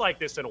defense like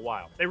this in a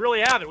while. They really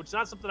haven't, which is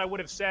not something I would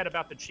have said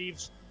about the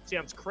Chiefs.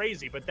 Sounds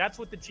crazy, but that's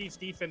what the Chiefs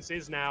defense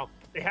is now.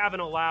 They haven't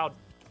allowed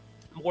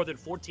more than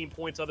 14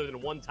 points other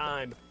than one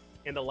time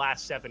in the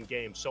last 7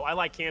 games. So I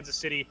like Kansas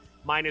City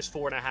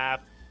 -4.5.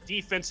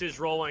 Defense is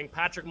rolling.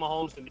 Patrick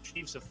Mahomes and the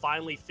Chiefs have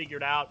finally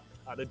figured out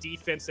the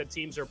defense that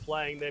teams are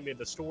playing them. In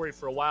the story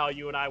for a while,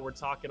 you and I were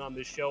talking on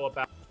this show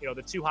about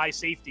the 2 high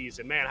safeties,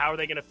 and man, how are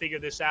they going to figure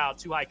this out?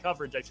 2 high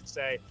coverage, I should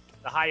say,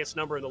 the highest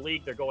number in the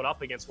league they're going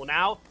up against. Well,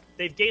 now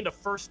they've gained a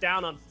first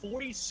down on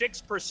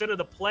 46% of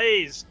the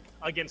plays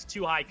against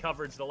 2 high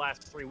coverage the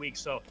last 3 weeks.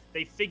 So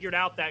they figured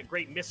out that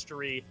great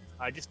mystery.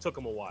 It just took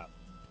them a while.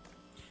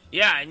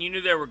 Yeah, and you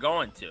knew they were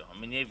going to. I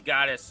mean, they've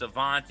got a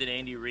savant in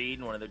Andy Reid,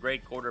 and one of the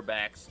great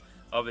quarterbacks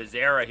of his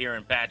era here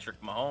in Patrick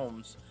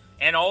Mahomes,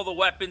 and all the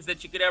weapons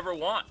that you could ever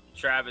want.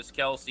 Travis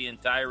Kelce and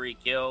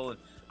Tyreek Hill. And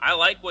I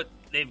like what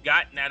they've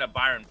gotten out of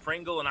Byron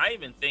Pringle, and I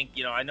even think,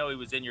 I know he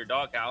was in your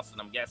doghouse, and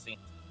I'm guessing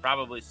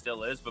probably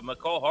still is, but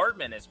McCall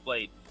Hardman has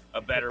played a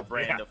better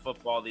brand of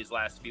football these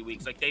last few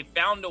weeks. Like, they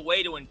found a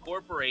way to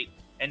incorporate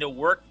and to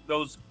work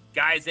those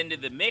guys into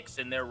the mix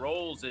in their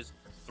roles as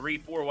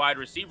 3-4 wide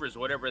receivers,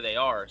 whatever they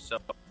are. So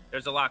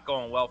there's a lot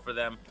going well for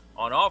them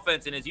on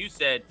offense. And as you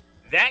said,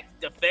 that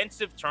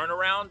defensive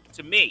turnaround,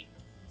 to me,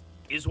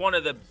 is one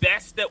of the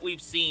best that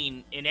we've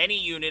seen in any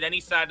unit, any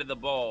side of the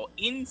ball,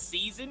 in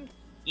season,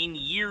 in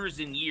years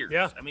and years.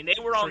 Yeah, I mean,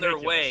 they were on their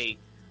way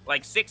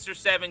like 6 or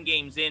 7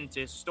 games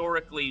into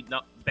historically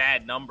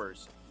bad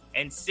numbers.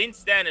 And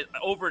since then,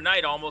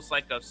 overnight, almost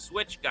like a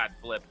switch got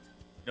flipped.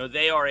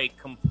 They are a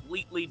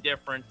completely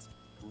different,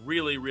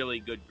 really, really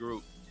good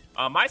group.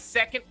 My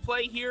second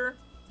play here,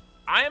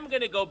 I am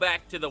going to go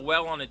back to the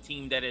well on a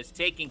team that has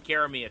taken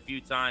care of me a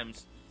few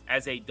times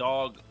as a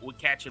dog with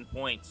catching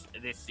points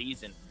this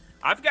season.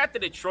 I've got the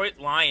Detroit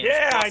Lions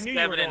plus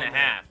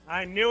 7.5.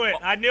 I knew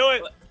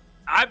it.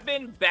 I've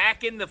been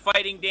backing the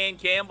Fighting Dan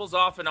Campbells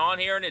off and on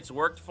here, and it's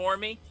worked for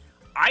me.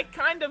 I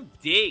kind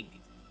of dig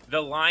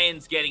the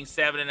Lions getting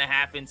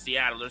 7.5 in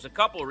Seattle. There's a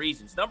couple of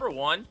reasons. Number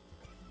one,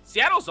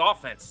 Seattle's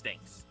offense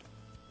stinks.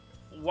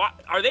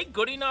 Are they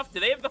good enough? Do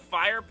they have the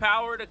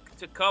firepower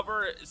to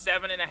cover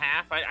 7.5?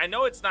 I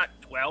know it's not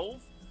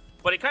 12,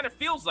 but it kind of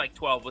feels like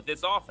 12 with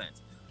this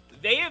offense.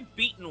 They have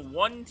beaten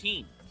one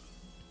team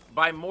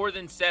by more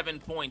than 7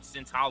 points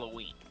since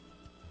Halloween.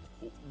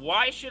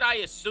 Why should I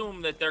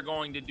assume that they're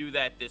going to do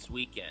that this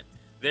weekend?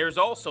 There's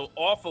also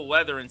awful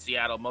weather in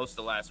Seattle most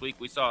of last week.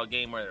 We saw a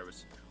game where there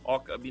was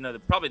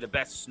probably the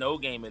best snow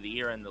game of the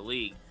year in the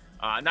league.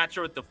 Not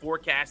sure what the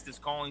forecast is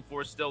calling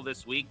for still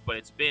this week, but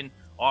it's been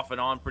off and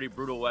on pretty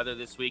brutal weather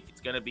this week.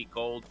 It's going to be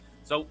cold.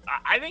 So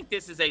I think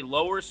this is a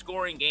lower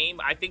scoring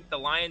game. I think the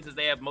Lions, as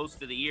they have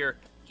most of the year,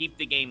 keep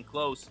the game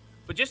close.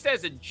 But just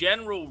as a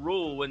general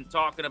rule when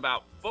talking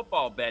about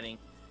football betting,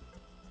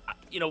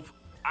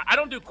 I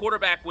don't do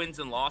quarterback wins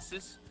and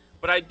losses,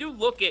 but I do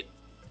look at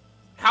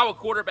how a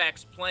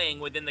quarterback's playing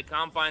within the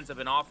confines of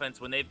an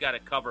offense when they've got to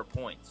cover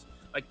points.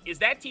 Like, is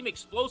that team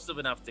explosive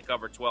enough to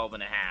cover 12.5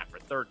 or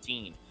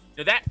 13?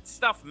 That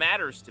stuff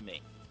matters to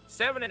me.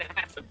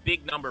 7.5 is a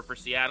big number for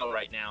Seattle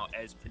right now,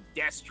 as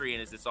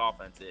pedestrian as this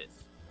offense is.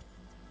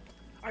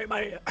 All right,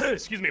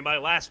 my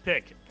last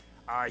pick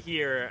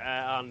here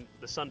on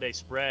the Sunday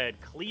spread.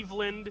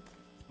 Cleveland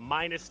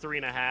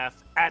 -3.5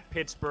 at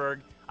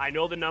Pittsburgh. I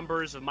know the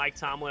numbers of Mike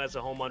Tomlin as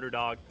a home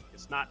underdog.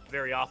 It's not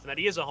very often that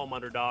he is a home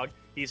underdog.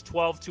 He's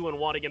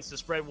 12-2-1 against the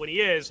spread when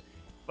he is.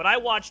 But I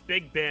watched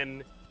Big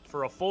Ben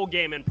for a full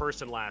game in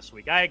person last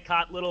week. I had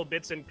caught little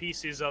bits and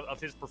pieces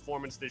of his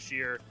performance this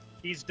year.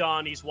 He's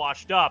done. He's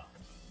washed up.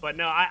 But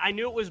no, I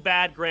knew it was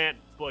bad, Grant,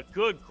 but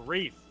good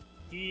grief.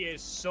 He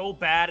is so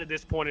bad at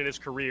this point in his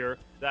career.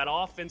 That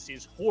offense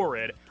is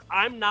horrid.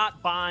 I'm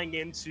not buying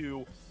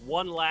into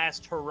one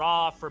last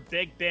hurrah for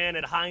Big Ben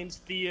at Heinz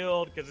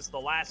Field because it's the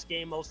last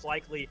game most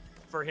likely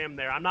for him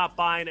there. I'm not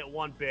buying it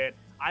one bit.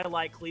 I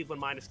like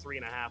Cleveland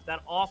 -3.5.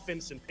 That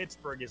offense in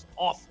Pittsburgh is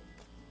awful.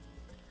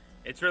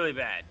 It's really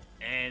bad,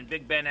 and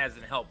Big Ben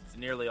hasn't helped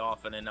nearly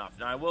often enough.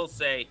 Now, I will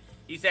say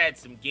he's had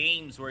some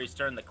games where he's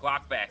turned the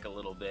clock back a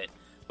little bit,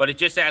 but it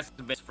just hasn't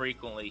been as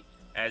frequently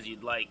as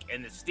you'd like.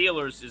 And the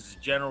Steelers, as a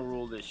general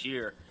rule this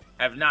year,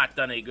 have not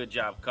done a good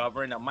job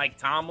covering. Now, Mike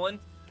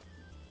Tomlin,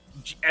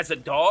 as a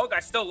dog,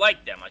 I still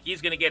like them. Like,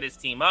 he's going to get his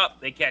team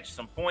up. They catch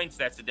some points.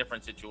 That's a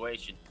different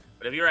situation.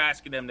 But if you're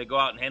asking them to go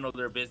out and handle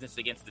their business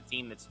against a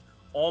team that's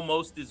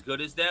almost as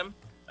good as them,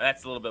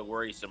 that's a little bit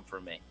worrisome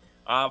for me.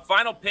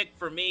 Final pick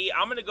for me,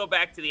 I'm going to go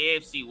back to the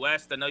AFC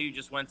West. I know you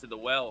just went to the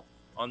well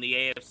on the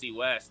AFC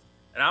West.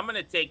 And I'm going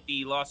to take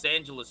the Los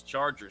Angeles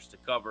Chargers to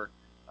cover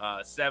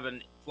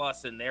 7+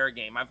 in their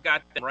game. I've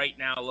got them right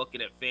now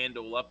looking at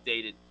FanDuel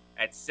updated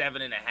at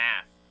 7.5.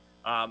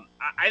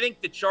 I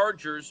think the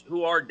Chargers,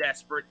 who are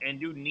desperate and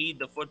do need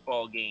the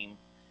football game,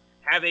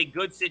 have a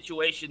good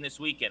situation this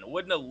weekend.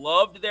 Wouldn't have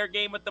loved their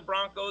game with the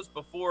Broncos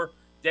before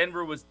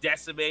Denver was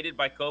decimated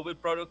by COVID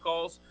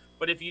protocols.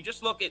 But if you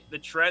just look at the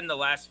trend the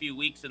last few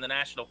weeks in the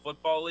National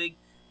Football League,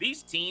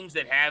 these teams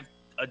that have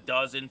a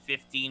dozen,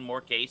 15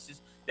 more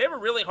cases, they have a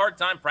really hard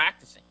time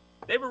practicing.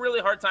 They have a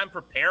really hard time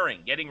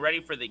preparing, getting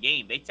ready for the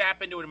game. They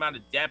tap into an amount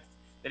of depth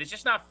that it's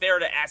just not fair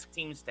to ask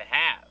teams to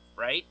have,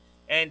 right?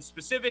 And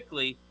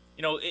specifically,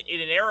 in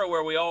an era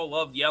where we all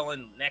loved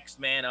yelling next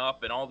man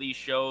up and all these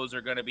shows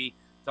are going to be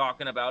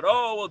talking about,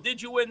 oh, well,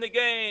 did you win the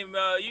game?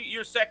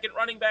 Your second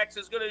running back's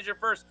as good as your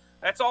first.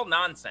 That's all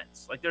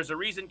nonsense. Like, there's a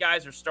reason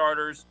guys are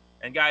starters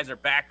and guys are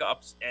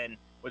backups. And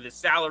with a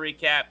salary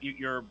cap,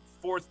 your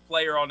fourth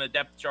player on the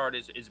depth chart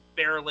is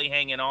barely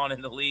hanging on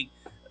in the league.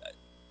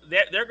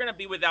 They're going to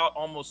be without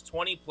almost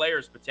 20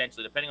 players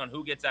potentially, depending on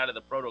who gets out of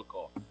the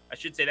protocol. I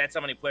should say that's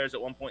how many players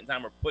at one point in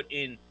time were put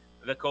in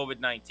the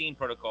COVID-19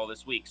 protocol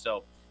this week.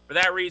 So for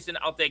that reason,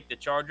 I'll take the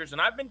Chargers.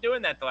 And I've been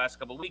doing that the last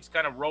couple of weeks,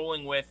 kind of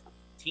rolling with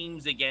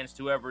teams against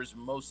whoever's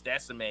most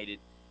decimated.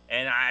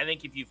 And I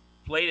think if you've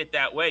played it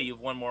that way,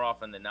 you've won more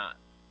often than not.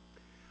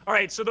 All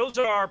right, so those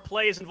are our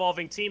plays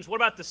involving teams. What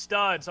about the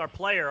studs, our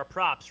player, our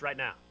props right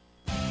now?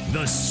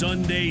 The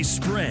Sunday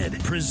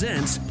Spread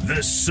presents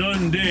the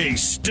Sunday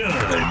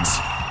Studs.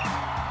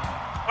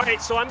 All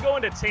right, so I'm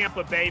going to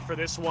Tampa Bay for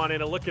this one,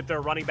 and a look at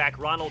their running back,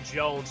 Ronald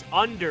Jones,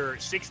 under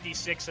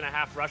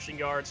 66.5 rushing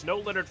yards. No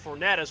Leonard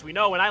Fournette, as we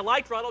know, and I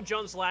liked Ronald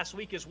Jones last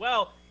week as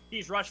well.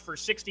 He's rushed for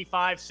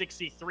 65,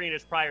 63 in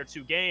his prior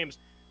two games.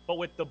 But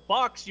with the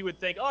Bucs, you would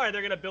think, all right,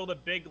 they're going to build a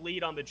big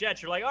lead on the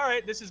Jets. You're like, all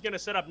right, this is going to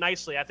set up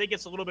nicely. I think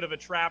it's a little bit of a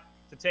trap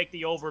to take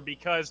the over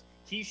because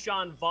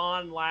Keyshawn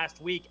Vaughn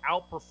last week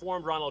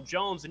outperformed Ronald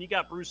Jones, and you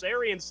got Bruce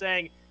Arians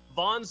saying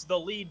Vaughn's the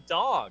lead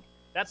dog.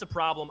 That's a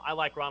problem. I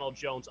like Ronald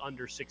Jones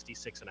under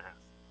 66.5.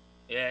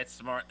 Yeah, it's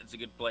smart. It's a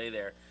good play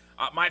there.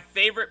 My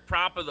favorite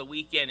prop of the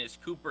weekend is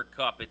Cooper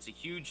Kupp. It's a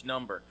huge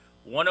number,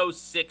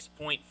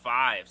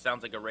 106.5.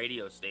 Sounds like a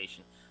radio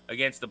station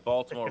against the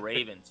Baltimore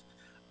Ravens.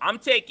 I'm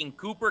taking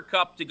Cooper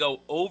Kupp to go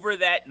over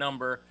that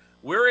number.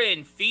 We're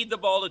in feed the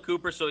ball to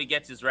Cooper so he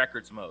gets his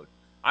records mode.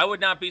 I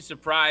would not be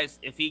surprised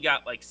if he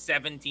got like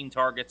 17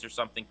 targets or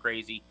something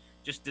crazy,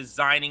 just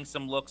designing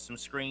some looks, some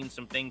screens,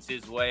 some things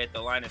his way at the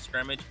line of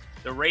scrimmage.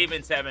 The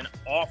Ravens have an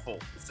awful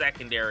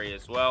secondary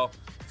as well.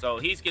 So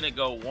he's going to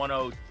go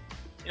 109,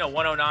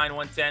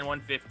 110,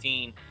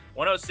 115.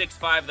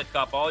 106.5 the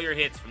Kupp, all your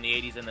hits from the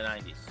 80s and the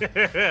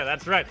 90s.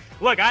 That's right.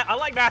 Look, I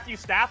like Matthew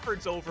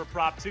Stafford's over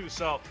prop too,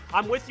 so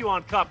I'm with you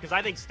on Kupp because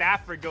I think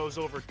Stafford goes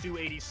over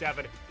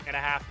 287.5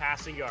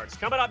 passing yards.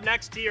 Coming up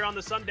next here on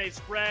the Sunday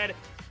Spread,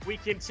 we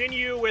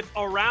continue with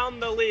Around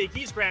the League.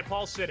 He's Grant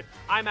Paulson.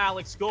 I'm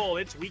Alex Gold.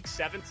 It's Week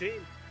 17.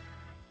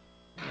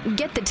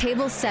 Get the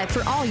table set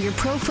for all your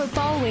pro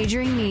football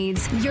wagering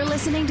needs. You're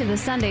listening to the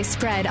Sunday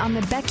Spread on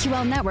the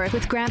BetQL Network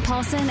with Grant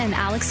Paulson and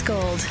Alex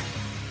Gold.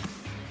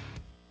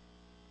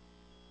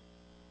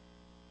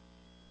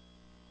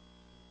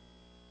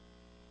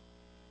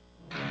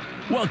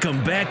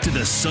 Welcome back to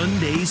the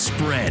Sunday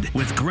Spread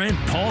with Grant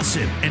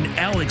Paulson and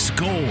Alex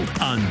Gold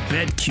on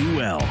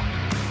BetQL.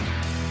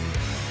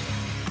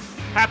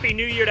 Happy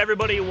New Year to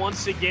everybody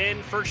once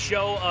again. First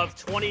show of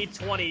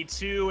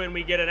 2022, and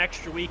we get an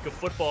extra week of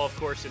football, of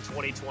course, in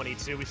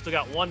 2022. We still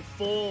got one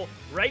full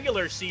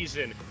regular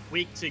season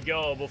week to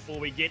go before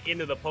we get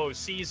into the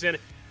postseason.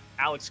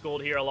 Alex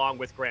Gold here along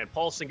with Grant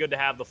Paulson. Good to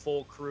have the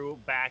full crew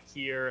back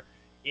here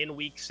in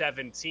Week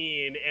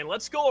 17. And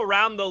let's go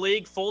around the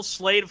league. Full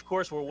slate, of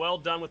course. We're well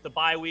done with the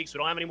bye weeks. We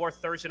don't have any more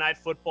Thursday night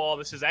football.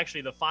 This is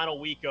actually the final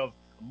week of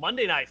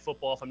Monday night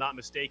football, if I'm not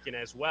mistaken,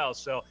 as well.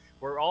 So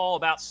we're all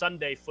about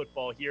Sunday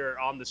football here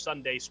on the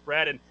Sunday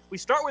Spread. And we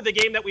start with the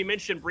game that we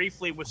mentioned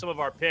briefly with some of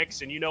our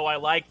picks. And I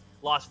like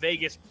Las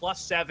Vegas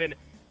 +7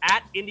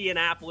 at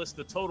Indianapolis,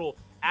 the total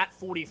at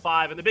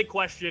 45. And the big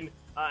question,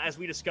 as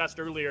we discussed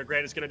earlier,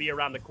 Grant, is going to be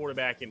around the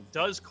quarterback. And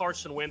does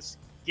Carson Wentz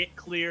get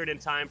cleared in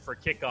time for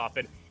kickoff?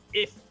 And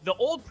if the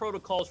old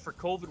protocols for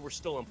COVID were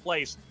still in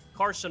place,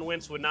 Carson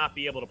Wentz would not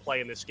be able to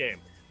play in this game.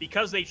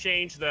 Because they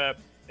changed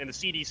and the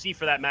CDC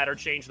for that matter,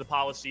 changed the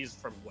policies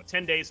from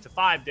 10 days to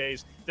 5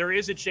 days, there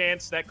is a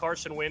chance that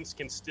Carson Wentz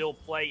can still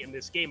play in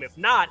this game. If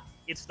not,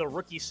 it's the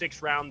rookie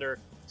sixth-rounder,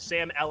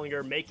 Sam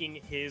Ehlinger,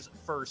 making his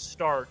first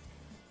start.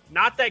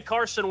 Not that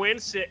Carson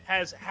Wentz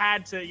has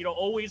had to,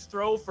 always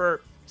throw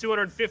for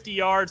 250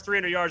 yards,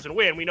 300 yards and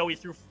win. We know he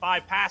threw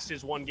 5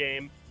 passes one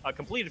game,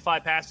 completed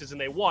 5 passes, and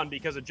they won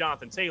because of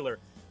Jonathan Taylor.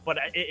 But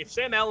if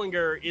Sam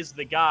Ehlinger is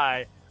the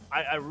guy,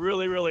 I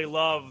really, really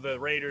love the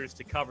Raiders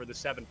to cover the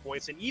 7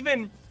 points. And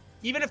even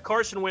if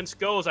Carson Wentz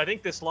goes, I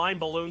think this line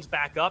balloons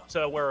back up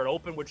to where it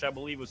opened, which I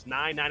believe was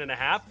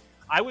 9.5.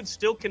 I would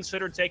still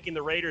consider taking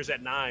the Raiders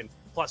at 9,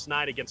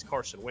 +9 against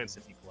Carson Wentz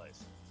if he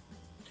plays.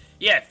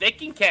 Yeah, if they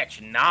can catch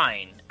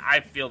 9,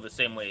 I feel the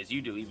same way as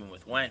you do, even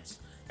with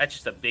Wentz. That's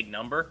just a big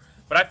number.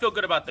 But I feel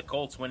good about the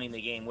Colts winning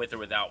the game with or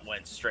without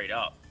Wentz straight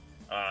up.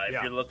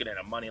 If you're looking at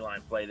a money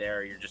line play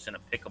there, you're just in a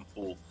pick 'em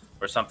pool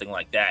or something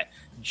like that.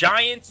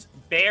 Giants,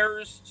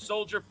 Bears,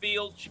 Soldier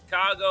Field,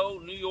 Chicago,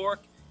 New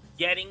York,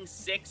 getting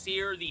 6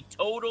 here. The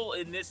total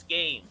in this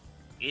game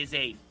is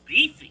a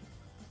beefy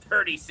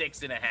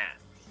 36.5.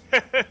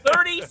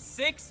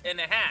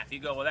 36.5. You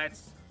go, well,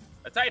 that's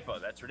a typo.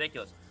 That's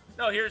ridiculous.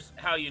 No, here's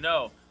how you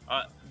know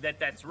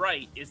that's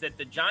right, is that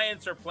the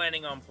Giants are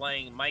planning on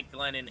playing Mike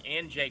Glennon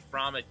and Jake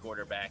Fromm at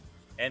quarterback,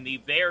 and the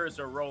Bears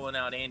are rolling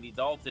out Andy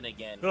Dalton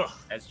again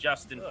as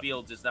Justin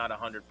Fields is not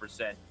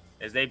 100%,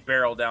 as they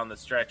barrel down the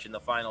stretch in the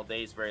final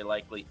days, very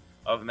likely,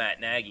 of Matt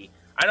Nagy.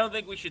 I don't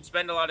think we should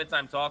spend a lot of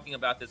time talking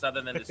about this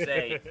other than to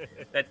say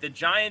that the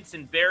Giants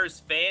and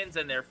Bears fans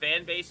and their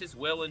fan bases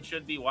will and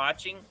should be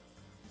watching,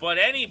 but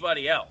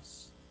anybody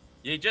else,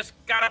 you just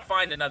got to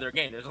find another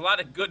game. There's a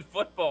lot of good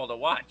football to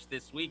watch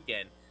this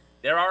weekend.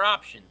 There are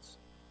options.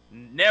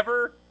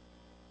 Never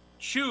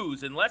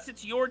choose, unless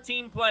it's your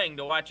team playing,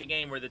 to watch a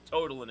game where the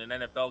total in an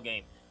NFL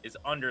game is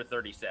under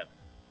 37.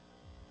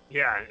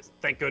 Yeah,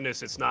 thank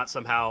goodness it's not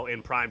somehow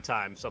in prime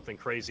time, something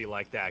crazy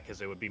like that,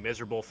 because it would be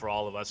miserable for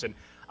all of us. And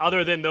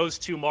other than those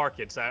two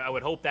markets, I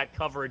would hope that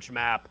coverage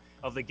map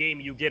of the game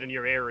you get in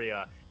your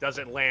area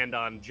doesn't land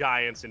on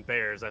Giants and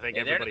Bears. I think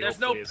everybody there's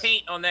no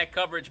paint on that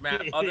coverage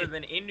map other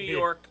than in New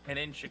York and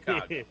in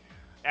Chicago.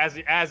 As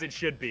it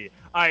should be.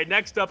 All right,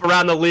 next up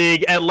around the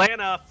league,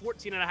 Atlanta,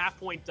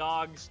 14.5-point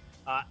dogs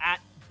at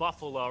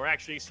Buffalo. Or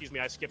actually, excuse me,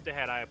 I skipped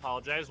ahead. I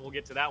apologize. We'll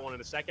get to that one in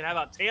a second. How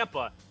about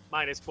Tampa,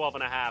 minus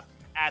 12.5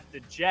 at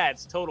the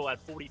Jets, total at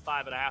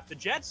 45.5. The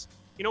Jets,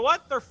 you know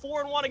what? They're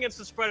 4-1 against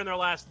the spread in their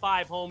last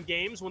 5 home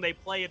games when they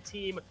play a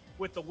team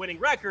with the winning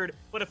record.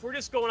 But if we're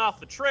just going off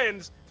the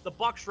trends, the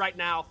Bucs right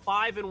now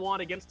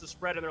 5-1 against the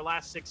spread in their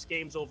last 6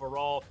 games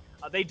overall.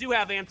 They do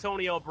have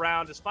Antonio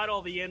Brown, despite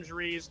all the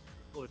injuries,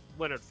 with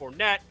Leonard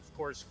Fournette, of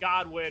course,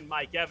 Godwin,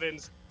 Mike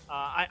Evans.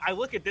 I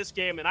look at this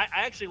game, and I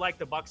actually like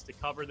the Bucs to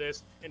cover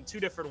this in 2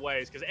 different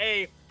ways. Because,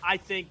 A, I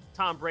think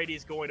Tom Brady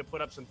is going to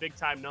put up some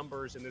big-time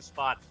numbers in this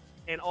spot.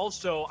 And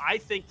also, I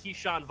think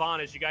Keyshawn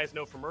Vaughn, as you guys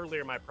know from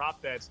earlier in my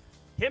prop bets,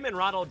 him and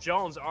Ronald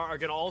Jones are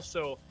going to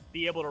also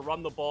be able to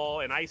run the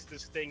ball and ice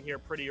this thing here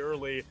pretty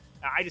early.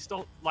 I just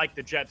don't like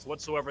the Jets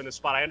whatsoever in this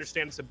spot. I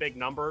understand it's a big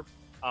number,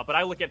 but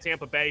I look at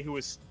Tampa Bay, who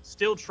is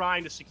still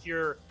trying to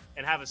secure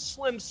and have a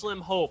slim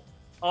hope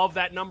of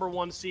that number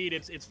 1 seed.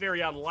 It's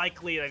very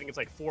unlikely. I think it's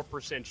like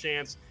 4%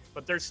 chance,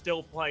 but they're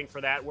still playing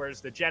for that,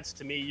 whereas the Jets,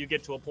 to me, you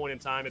get to a point in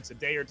time, it's a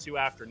day or 2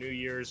 after New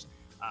Year's.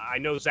 I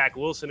know Zach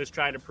Wilson is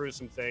trying to prove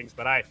some things,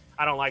 but I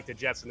don't like the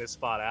Jets in this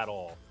spot at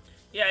all.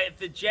 Yeah, if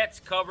the Jets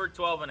cover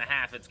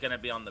 12.5, it's going to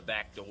be on the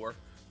back door.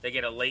 They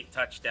get a late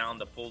touchdown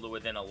to pull to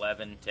within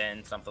 11,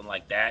 10, something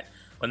like that,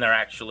 when they're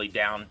actually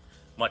down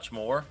much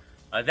more.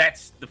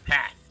 That's the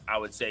path, I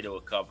would say, to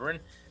a cover. And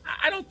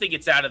I don't think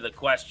it's out of the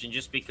question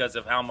just because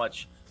of how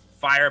much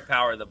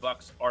firepower the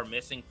Bucs are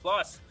missing.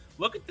 Plus,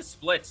 look at the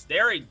splits.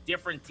 They're a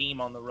different team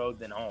on the road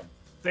than home.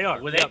 They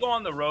are. When they go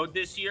on the road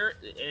this year,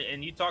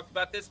 and you talked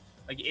about this,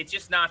 like, it's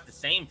just not the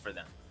same for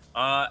them.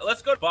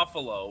 Let's go to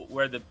Buffalo,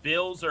 where the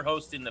Bills are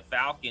hosting the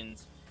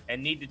Falcons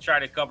and need to try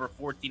to cover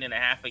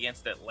 14.5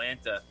 against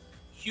Atlanta.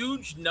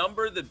 Huge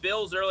number. The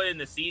Bills earlier in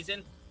the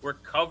season were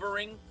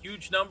covering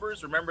huge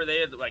numbers. Remember, they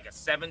had like a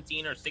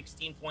 17 or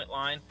 16-point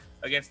line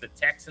against the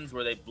Texans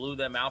where they blew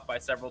them out by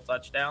several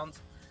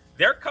touchdowns.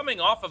 They're coming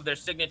off of their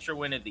signature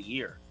win of the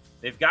year.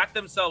 They've got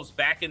themselves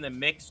back in the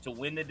mix to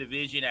win the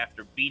division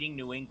after beating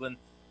New England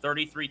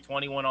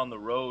 33-21 on the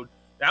road.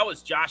 That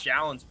was Josh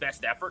Allen's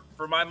best effort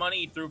for my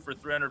money. He threw for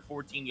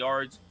 314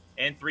 yards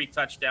and 3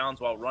 touchdowns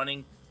while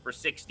running for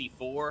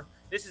 64.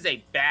 This is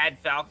a bad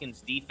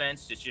Falcons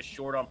defense. It's just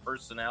short on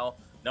personnel.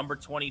 Number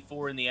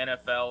 24 in the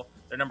NFL.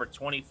 They're number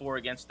 24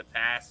 against the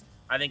pass.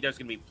 I think there's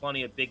going to be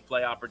plenty of big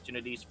play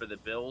opportunities for the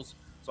Bills.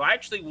 So I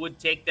actually would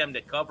take them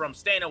to cover. I'm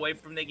staying away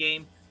from the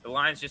game. The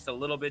line's just a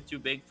little bit too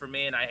big for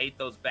me, and I hate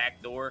those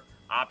backdoor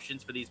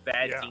options for these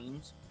bad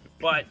teams.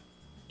 But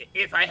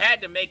if I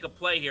had to make a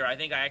play here, I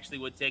think I actually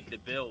would take the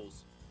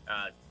Bills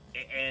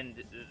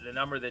and the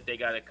number that they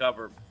got to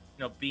cover,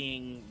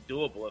 being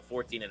doable at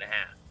 14.5.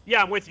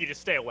 Yeah, I'm with you.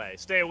 Just stay away.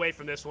 Stay away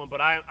from this one.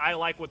 But I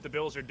like what the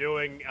Bills are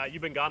doing.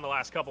 You've been gone the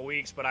last couple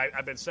weeks, but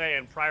I've been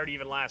saying prior to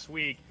even last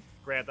week,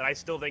 Grant, that I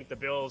still think the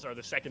Bills are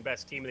the second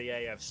best team in the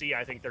AFC.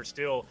 I think they're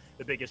still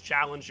the biggest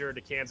challenger to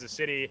Kansas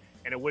City,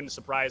 and it wouldn't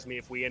surprise me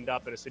if we end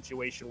up in a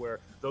situation where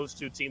those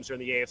two teams are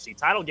in the AFC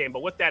title game.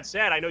 But with that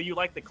said, I know you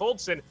like the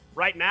Colts, and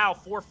right now,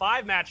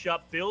 4-5 matchup,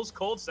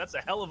 Bills-Colts, that's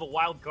a hell of a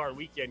wild card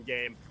weekend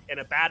game, and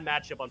a bad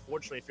matchup,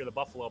 unfortunately, if you're the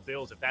Buffalo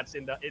Bills, if that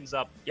ends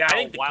up I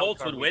think the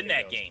Colts would win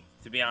that game,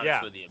 to be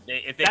honest with you,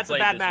 if they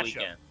played this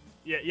weekend.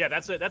 Yeah,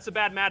 that's a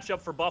bad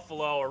matchup for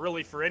Buffalo, or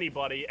really for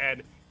anybody,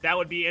 and that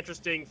would be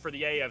interesting for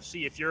the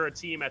AFC. If you're a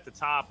team at the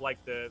top, like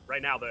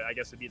right now, I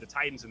guess it'd be the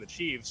Titans and the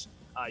Chiefs,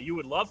 you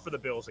would love for the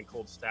Bills and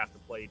Colts to have to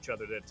play each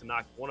other to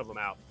knock one of them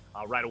out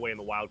right away in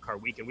the wild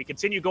card weekend. We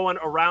continue going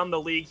around the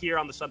league here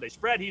on the Sunday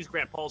Spread. He's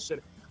Grant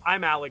Paulson.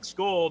 I'm Alex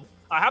Gold.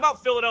 How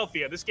about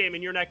Philadelphia? This game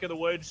in your neck of the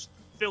woods,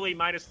 Philly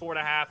minus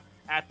 4.5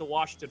 at the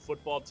Washington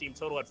football team,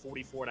 total at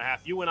 44.5.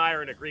 You and I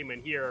are in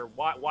agreement here.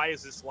 Why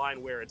is this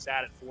line where it's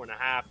at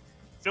 4.5?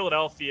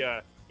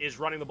 Philadelphia is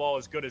running the ball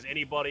as good as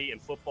anybody in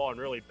football and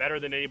really better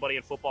than anybody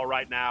in football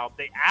right now.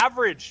 They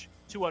average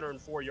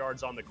 204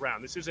 yards on the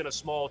ground. This isn't a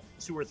small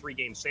 2 or 3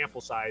 game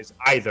sample size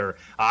either.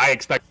 I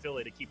expect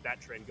Philly to keep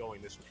that trend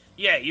going this week.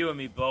 Yeah, you and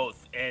me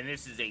both. And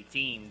this is a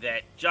team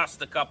that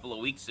just a couple of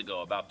weeks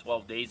ago, about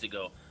 12 days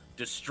ago,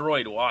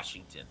 destroyed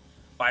Washington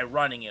by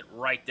running it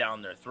right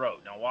down their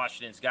throat. Now,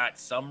 Washington's got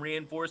some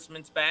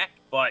reinforcements back,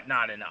 but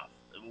not enough.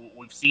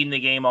 We've seen the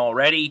game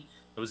already.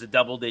 It was a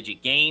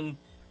double-digit game.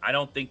 I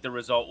don't think the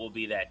result will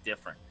be that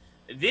different.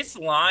 This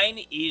line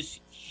is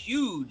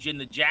huge in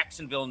the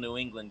Jacksonville-New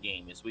England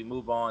game as we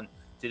move on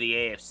to the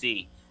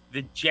AFC.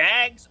 The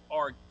Jags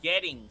are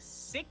getting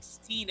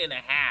 16.5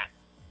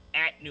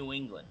 at New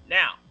England.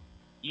 Now,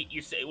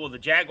 you say, well, the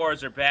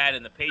Jaguars are bad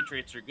and the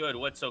Patriots are good.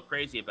 What's so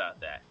crazy about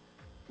that?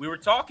 We were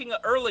talking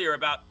earlier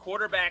about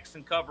quarterbacks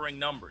and covering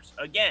numbers.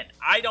 Again,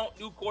 I don't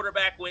do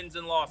quarterback wins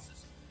and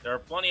losses. There are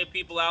plenty of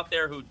people out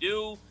there who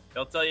do.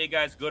 They'll tell you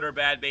guys good or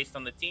bad based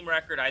on the team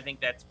record. I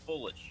think that's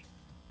foolish.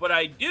 But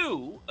I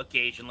do,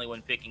 occasionally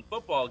when picking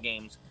football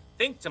games,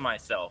 think to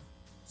myself,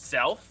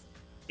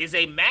 is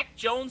a Mac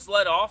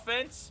Jones-led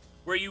offense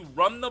where you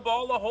run the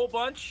ball a whole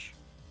bunch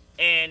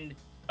and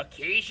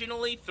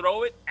occasionally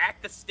throw it at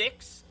the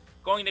sticks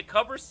going to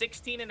cover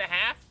 16.5?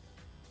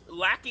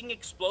 Lacking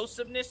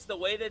explosiveness the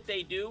way that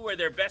they do, where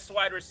their best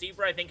wide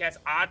receiver, I think, has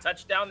a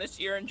touchdown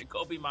this year in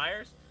Jacoby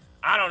Myers?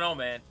 I don't know,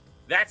 man.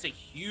 That's a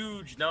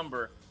huge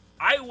number.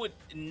 I would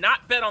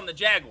not bet on the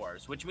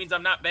Jaguars, which means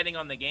I'm not betting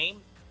on the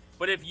game.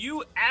 But if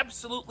you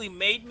absolutely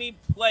made me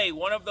play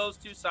one of those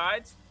two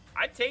sides,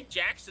 I'd take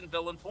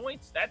Jacksonville in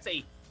points. That's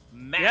a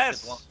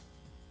massive one.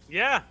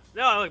 Yeah.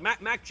 No, look,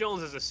 Mac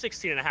Jones is a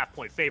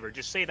 16.5-point favorite.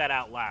 Just say that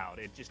out loud.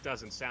 It just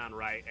doesn't sound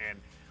right.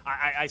 And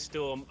I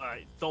still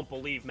don't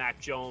believe Mac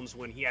Jones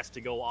when he has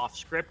to go off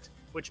script,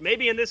 which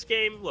maybe in this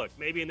game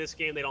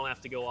they don't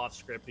have to go off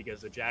script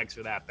because the Jags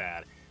are that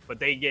bad. But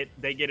they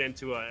get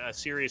into a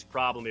serious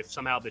problem if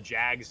somehow the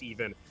Jags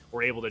even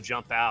were able to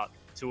jump out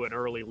to an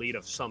early lead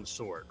of some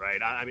sort,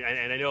 right? I mean,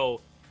 and I know,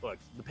 look,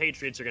 the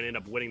Patriots are going to end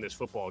up winning this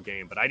football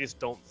game, but I just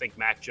don't think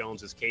Mac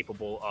Jones is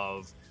capable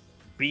of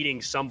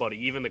beating somebody,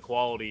 even the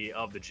quality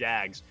of the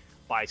Jags,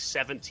 by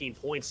 17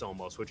 points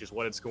almost, which is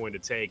what it's going to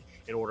take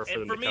in order for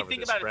them to cover the spread. And for me,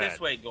 think about it this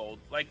way, Gold.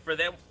 Like for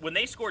them, when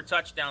they score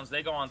touchdowns,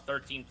 they go on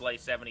 13-play,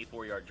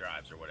 74-yard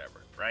drives or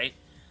whatever, right?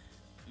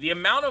 The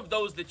amount of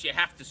those that you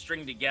have to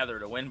string together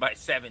to win by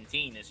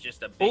 17 is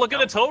just a big Well, look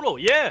number. at the total.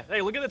 Yeah.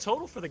 Hey, look at the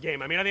total for the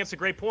game. I mean, I think that's a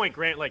great point,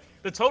 Grant. Like,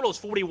 the total is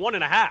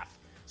 41.5.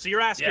 So you're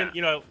asking,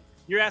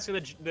 you're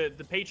asking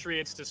the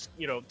Patriots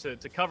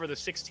to cover the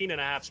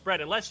 16.5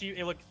 spread, unless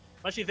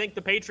you think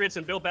the Patriots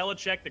and Bill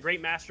Belichick, the great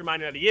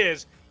mastermind that he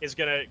is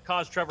going to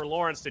cause Trevor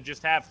Lawrence to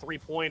just have 3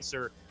 points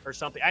or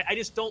something. I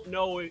just don't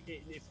know if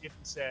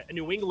it's a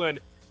New England,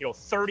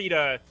 30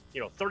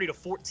 to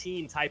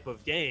 14 type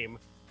of game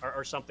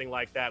or something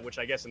like that, which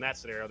I guess in that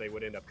scenario they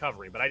would end up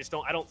covering. But I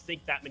don't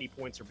think that many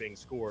points are being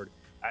scored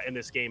in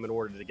this game in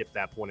order to get to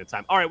that point in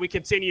time. All right, we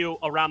continue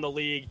around the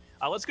league.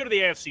 Let's go to the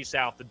AFC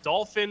South. The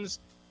Dolphins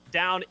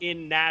down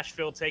in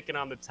Nashville taking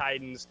on the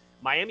Titans.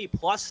 Miami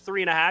plus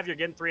 3.5. You're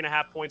getting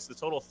 3.5 points. The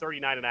total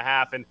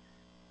 39.5. And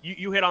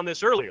you hit on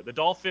this earlier. The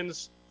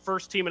Dolphins,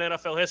 first team in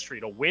NFL history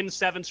to win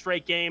 7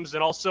 straight games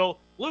and also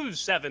lose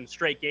 7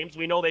 straight games.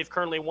 We know they've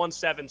currently won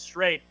 7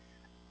 straight.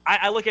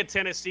 I look at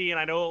Tennessee, and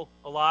I know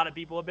a lot of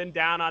people have been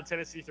down on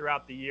Tennessee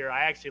throughout the year.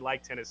 I actually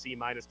like Tennessee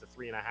minus the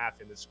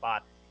 3.5 in this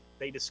spot.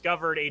 They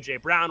discovered A.J.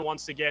 Brown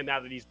once again now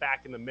that he's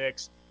back in the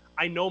mix.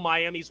 I know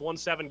Miami's won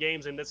 7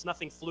 games, and it's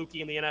nothing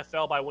fluky in the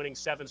NFL by winning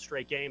 7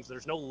 straight games.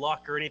 There's no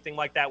luck or anything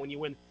like that when you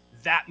win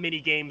that many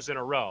games in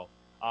a row.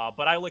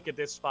 But I look at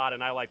this spot,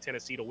 and I like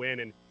Tennessee to win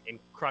and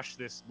crush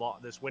this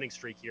winning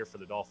streak here for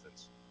the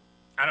Dolphins.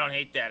 I don't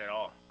hate that at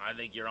all. I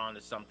think you're on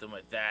to something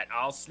with that.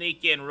 I'll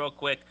sneak in real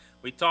quick.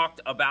 We talked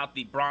about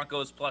the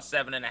Broncos plus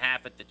 7.5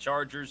 at the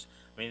Chargers.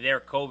 I mean,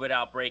 their COVID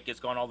outbreak has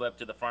gone all the way up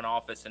to the front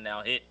office and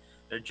now hit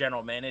their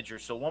general manager.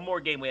 So one more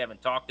game we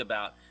haven't talked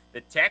about.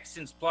 The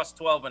Texans plus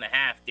 12.5.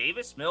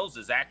 Davis Mills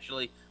has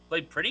actually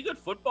played pretty good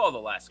football the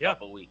last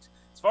couple of weeks.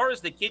 As far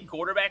as the kid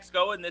quarterbacks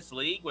go in this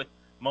league with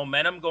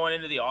momentum going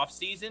into the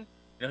offseason,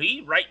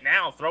 he right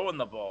now throwing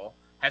the ball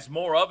has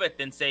more of it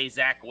than, say,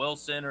 Zach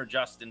Wilson or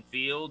Justin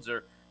Fields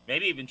or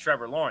maybe even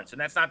Trevor Lawrence.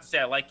 And that's not to say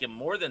I like him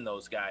more than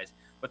those guys,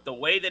 but the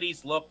way that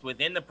he's looked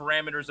within the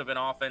parameters of an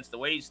offense, the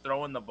way he's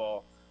throwing the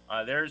ball,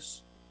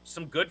 there's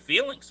some good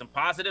feelings, some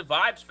positive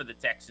vibes for the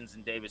Texans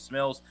and Davis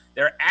Mills.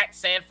 They're at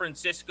San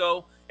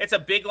Francisco. It's a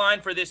big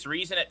line for this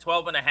reason at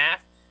 12.5.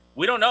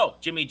 We don't know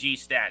Jimmy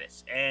G's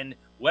status and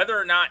whether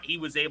or not he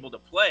was able to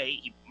play.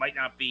 He might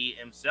not be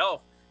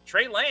himself.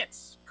 Trey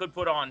Lance could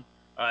put on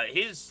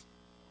his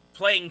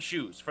playing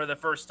shoes for the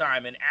first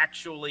time and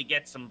actually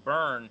get some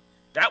burn.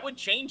 That would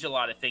change a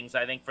lot of things,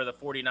 I think, for the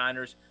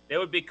 49ers. They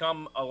would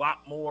become a lot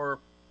more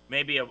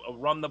maybe a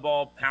run the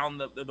ball,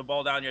 pound the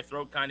ball down your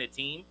throat kind of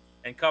team,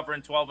 and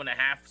covering 12.5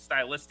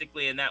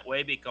 stylistically in that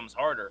way becomes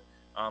harder.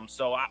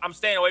 So I'm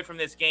staying away from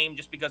this game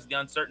just because of the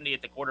uncertainty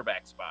at the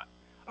quarterback spot.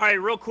 All right,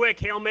 real quick,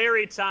 Hail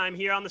Mary time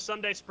here on the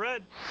Sunday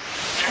Spread.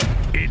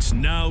 It's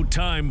now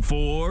time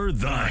for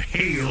the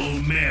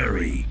Hail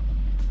Mary.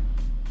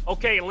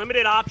 Okay,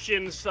 limited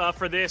options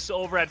for this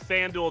over at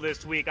FanDuel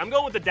this week. I'm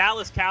going with the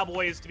Dallas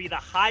Cowboys to be the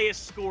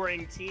highest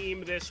scoring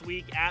team this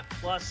week at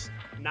plus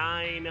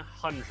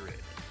 900.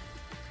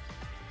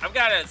 I've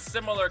got a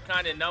similar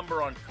kind of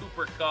number on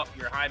Cooper Kupp,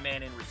 your high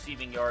man in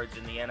receiving yards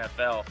in the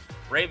NFL.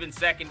 Ravens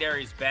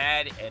secondary is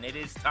bad, and it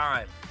is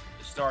time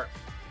to start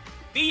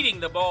feeding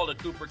the ball to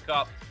Cooper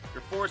Kupp.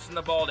 You're forcing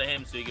the ball to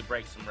him so you can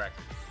break some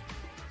records.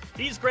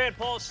 He's Grant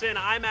Paulson.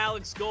 I'm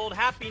Alex Gold.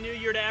 Happy New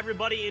Year to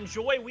everybody.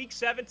 Enjoy Week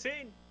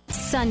 17.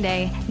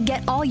 Sunday,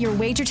 get all your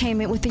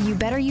wagertainment with the You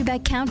Better You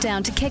Bet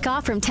countdown to kick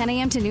off from 10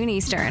 a.m. to noon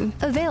Eastern.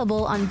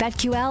 Available on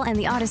BetQL and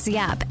the Odyssey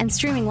app and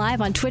streaming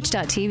live on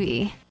Twitch.tv.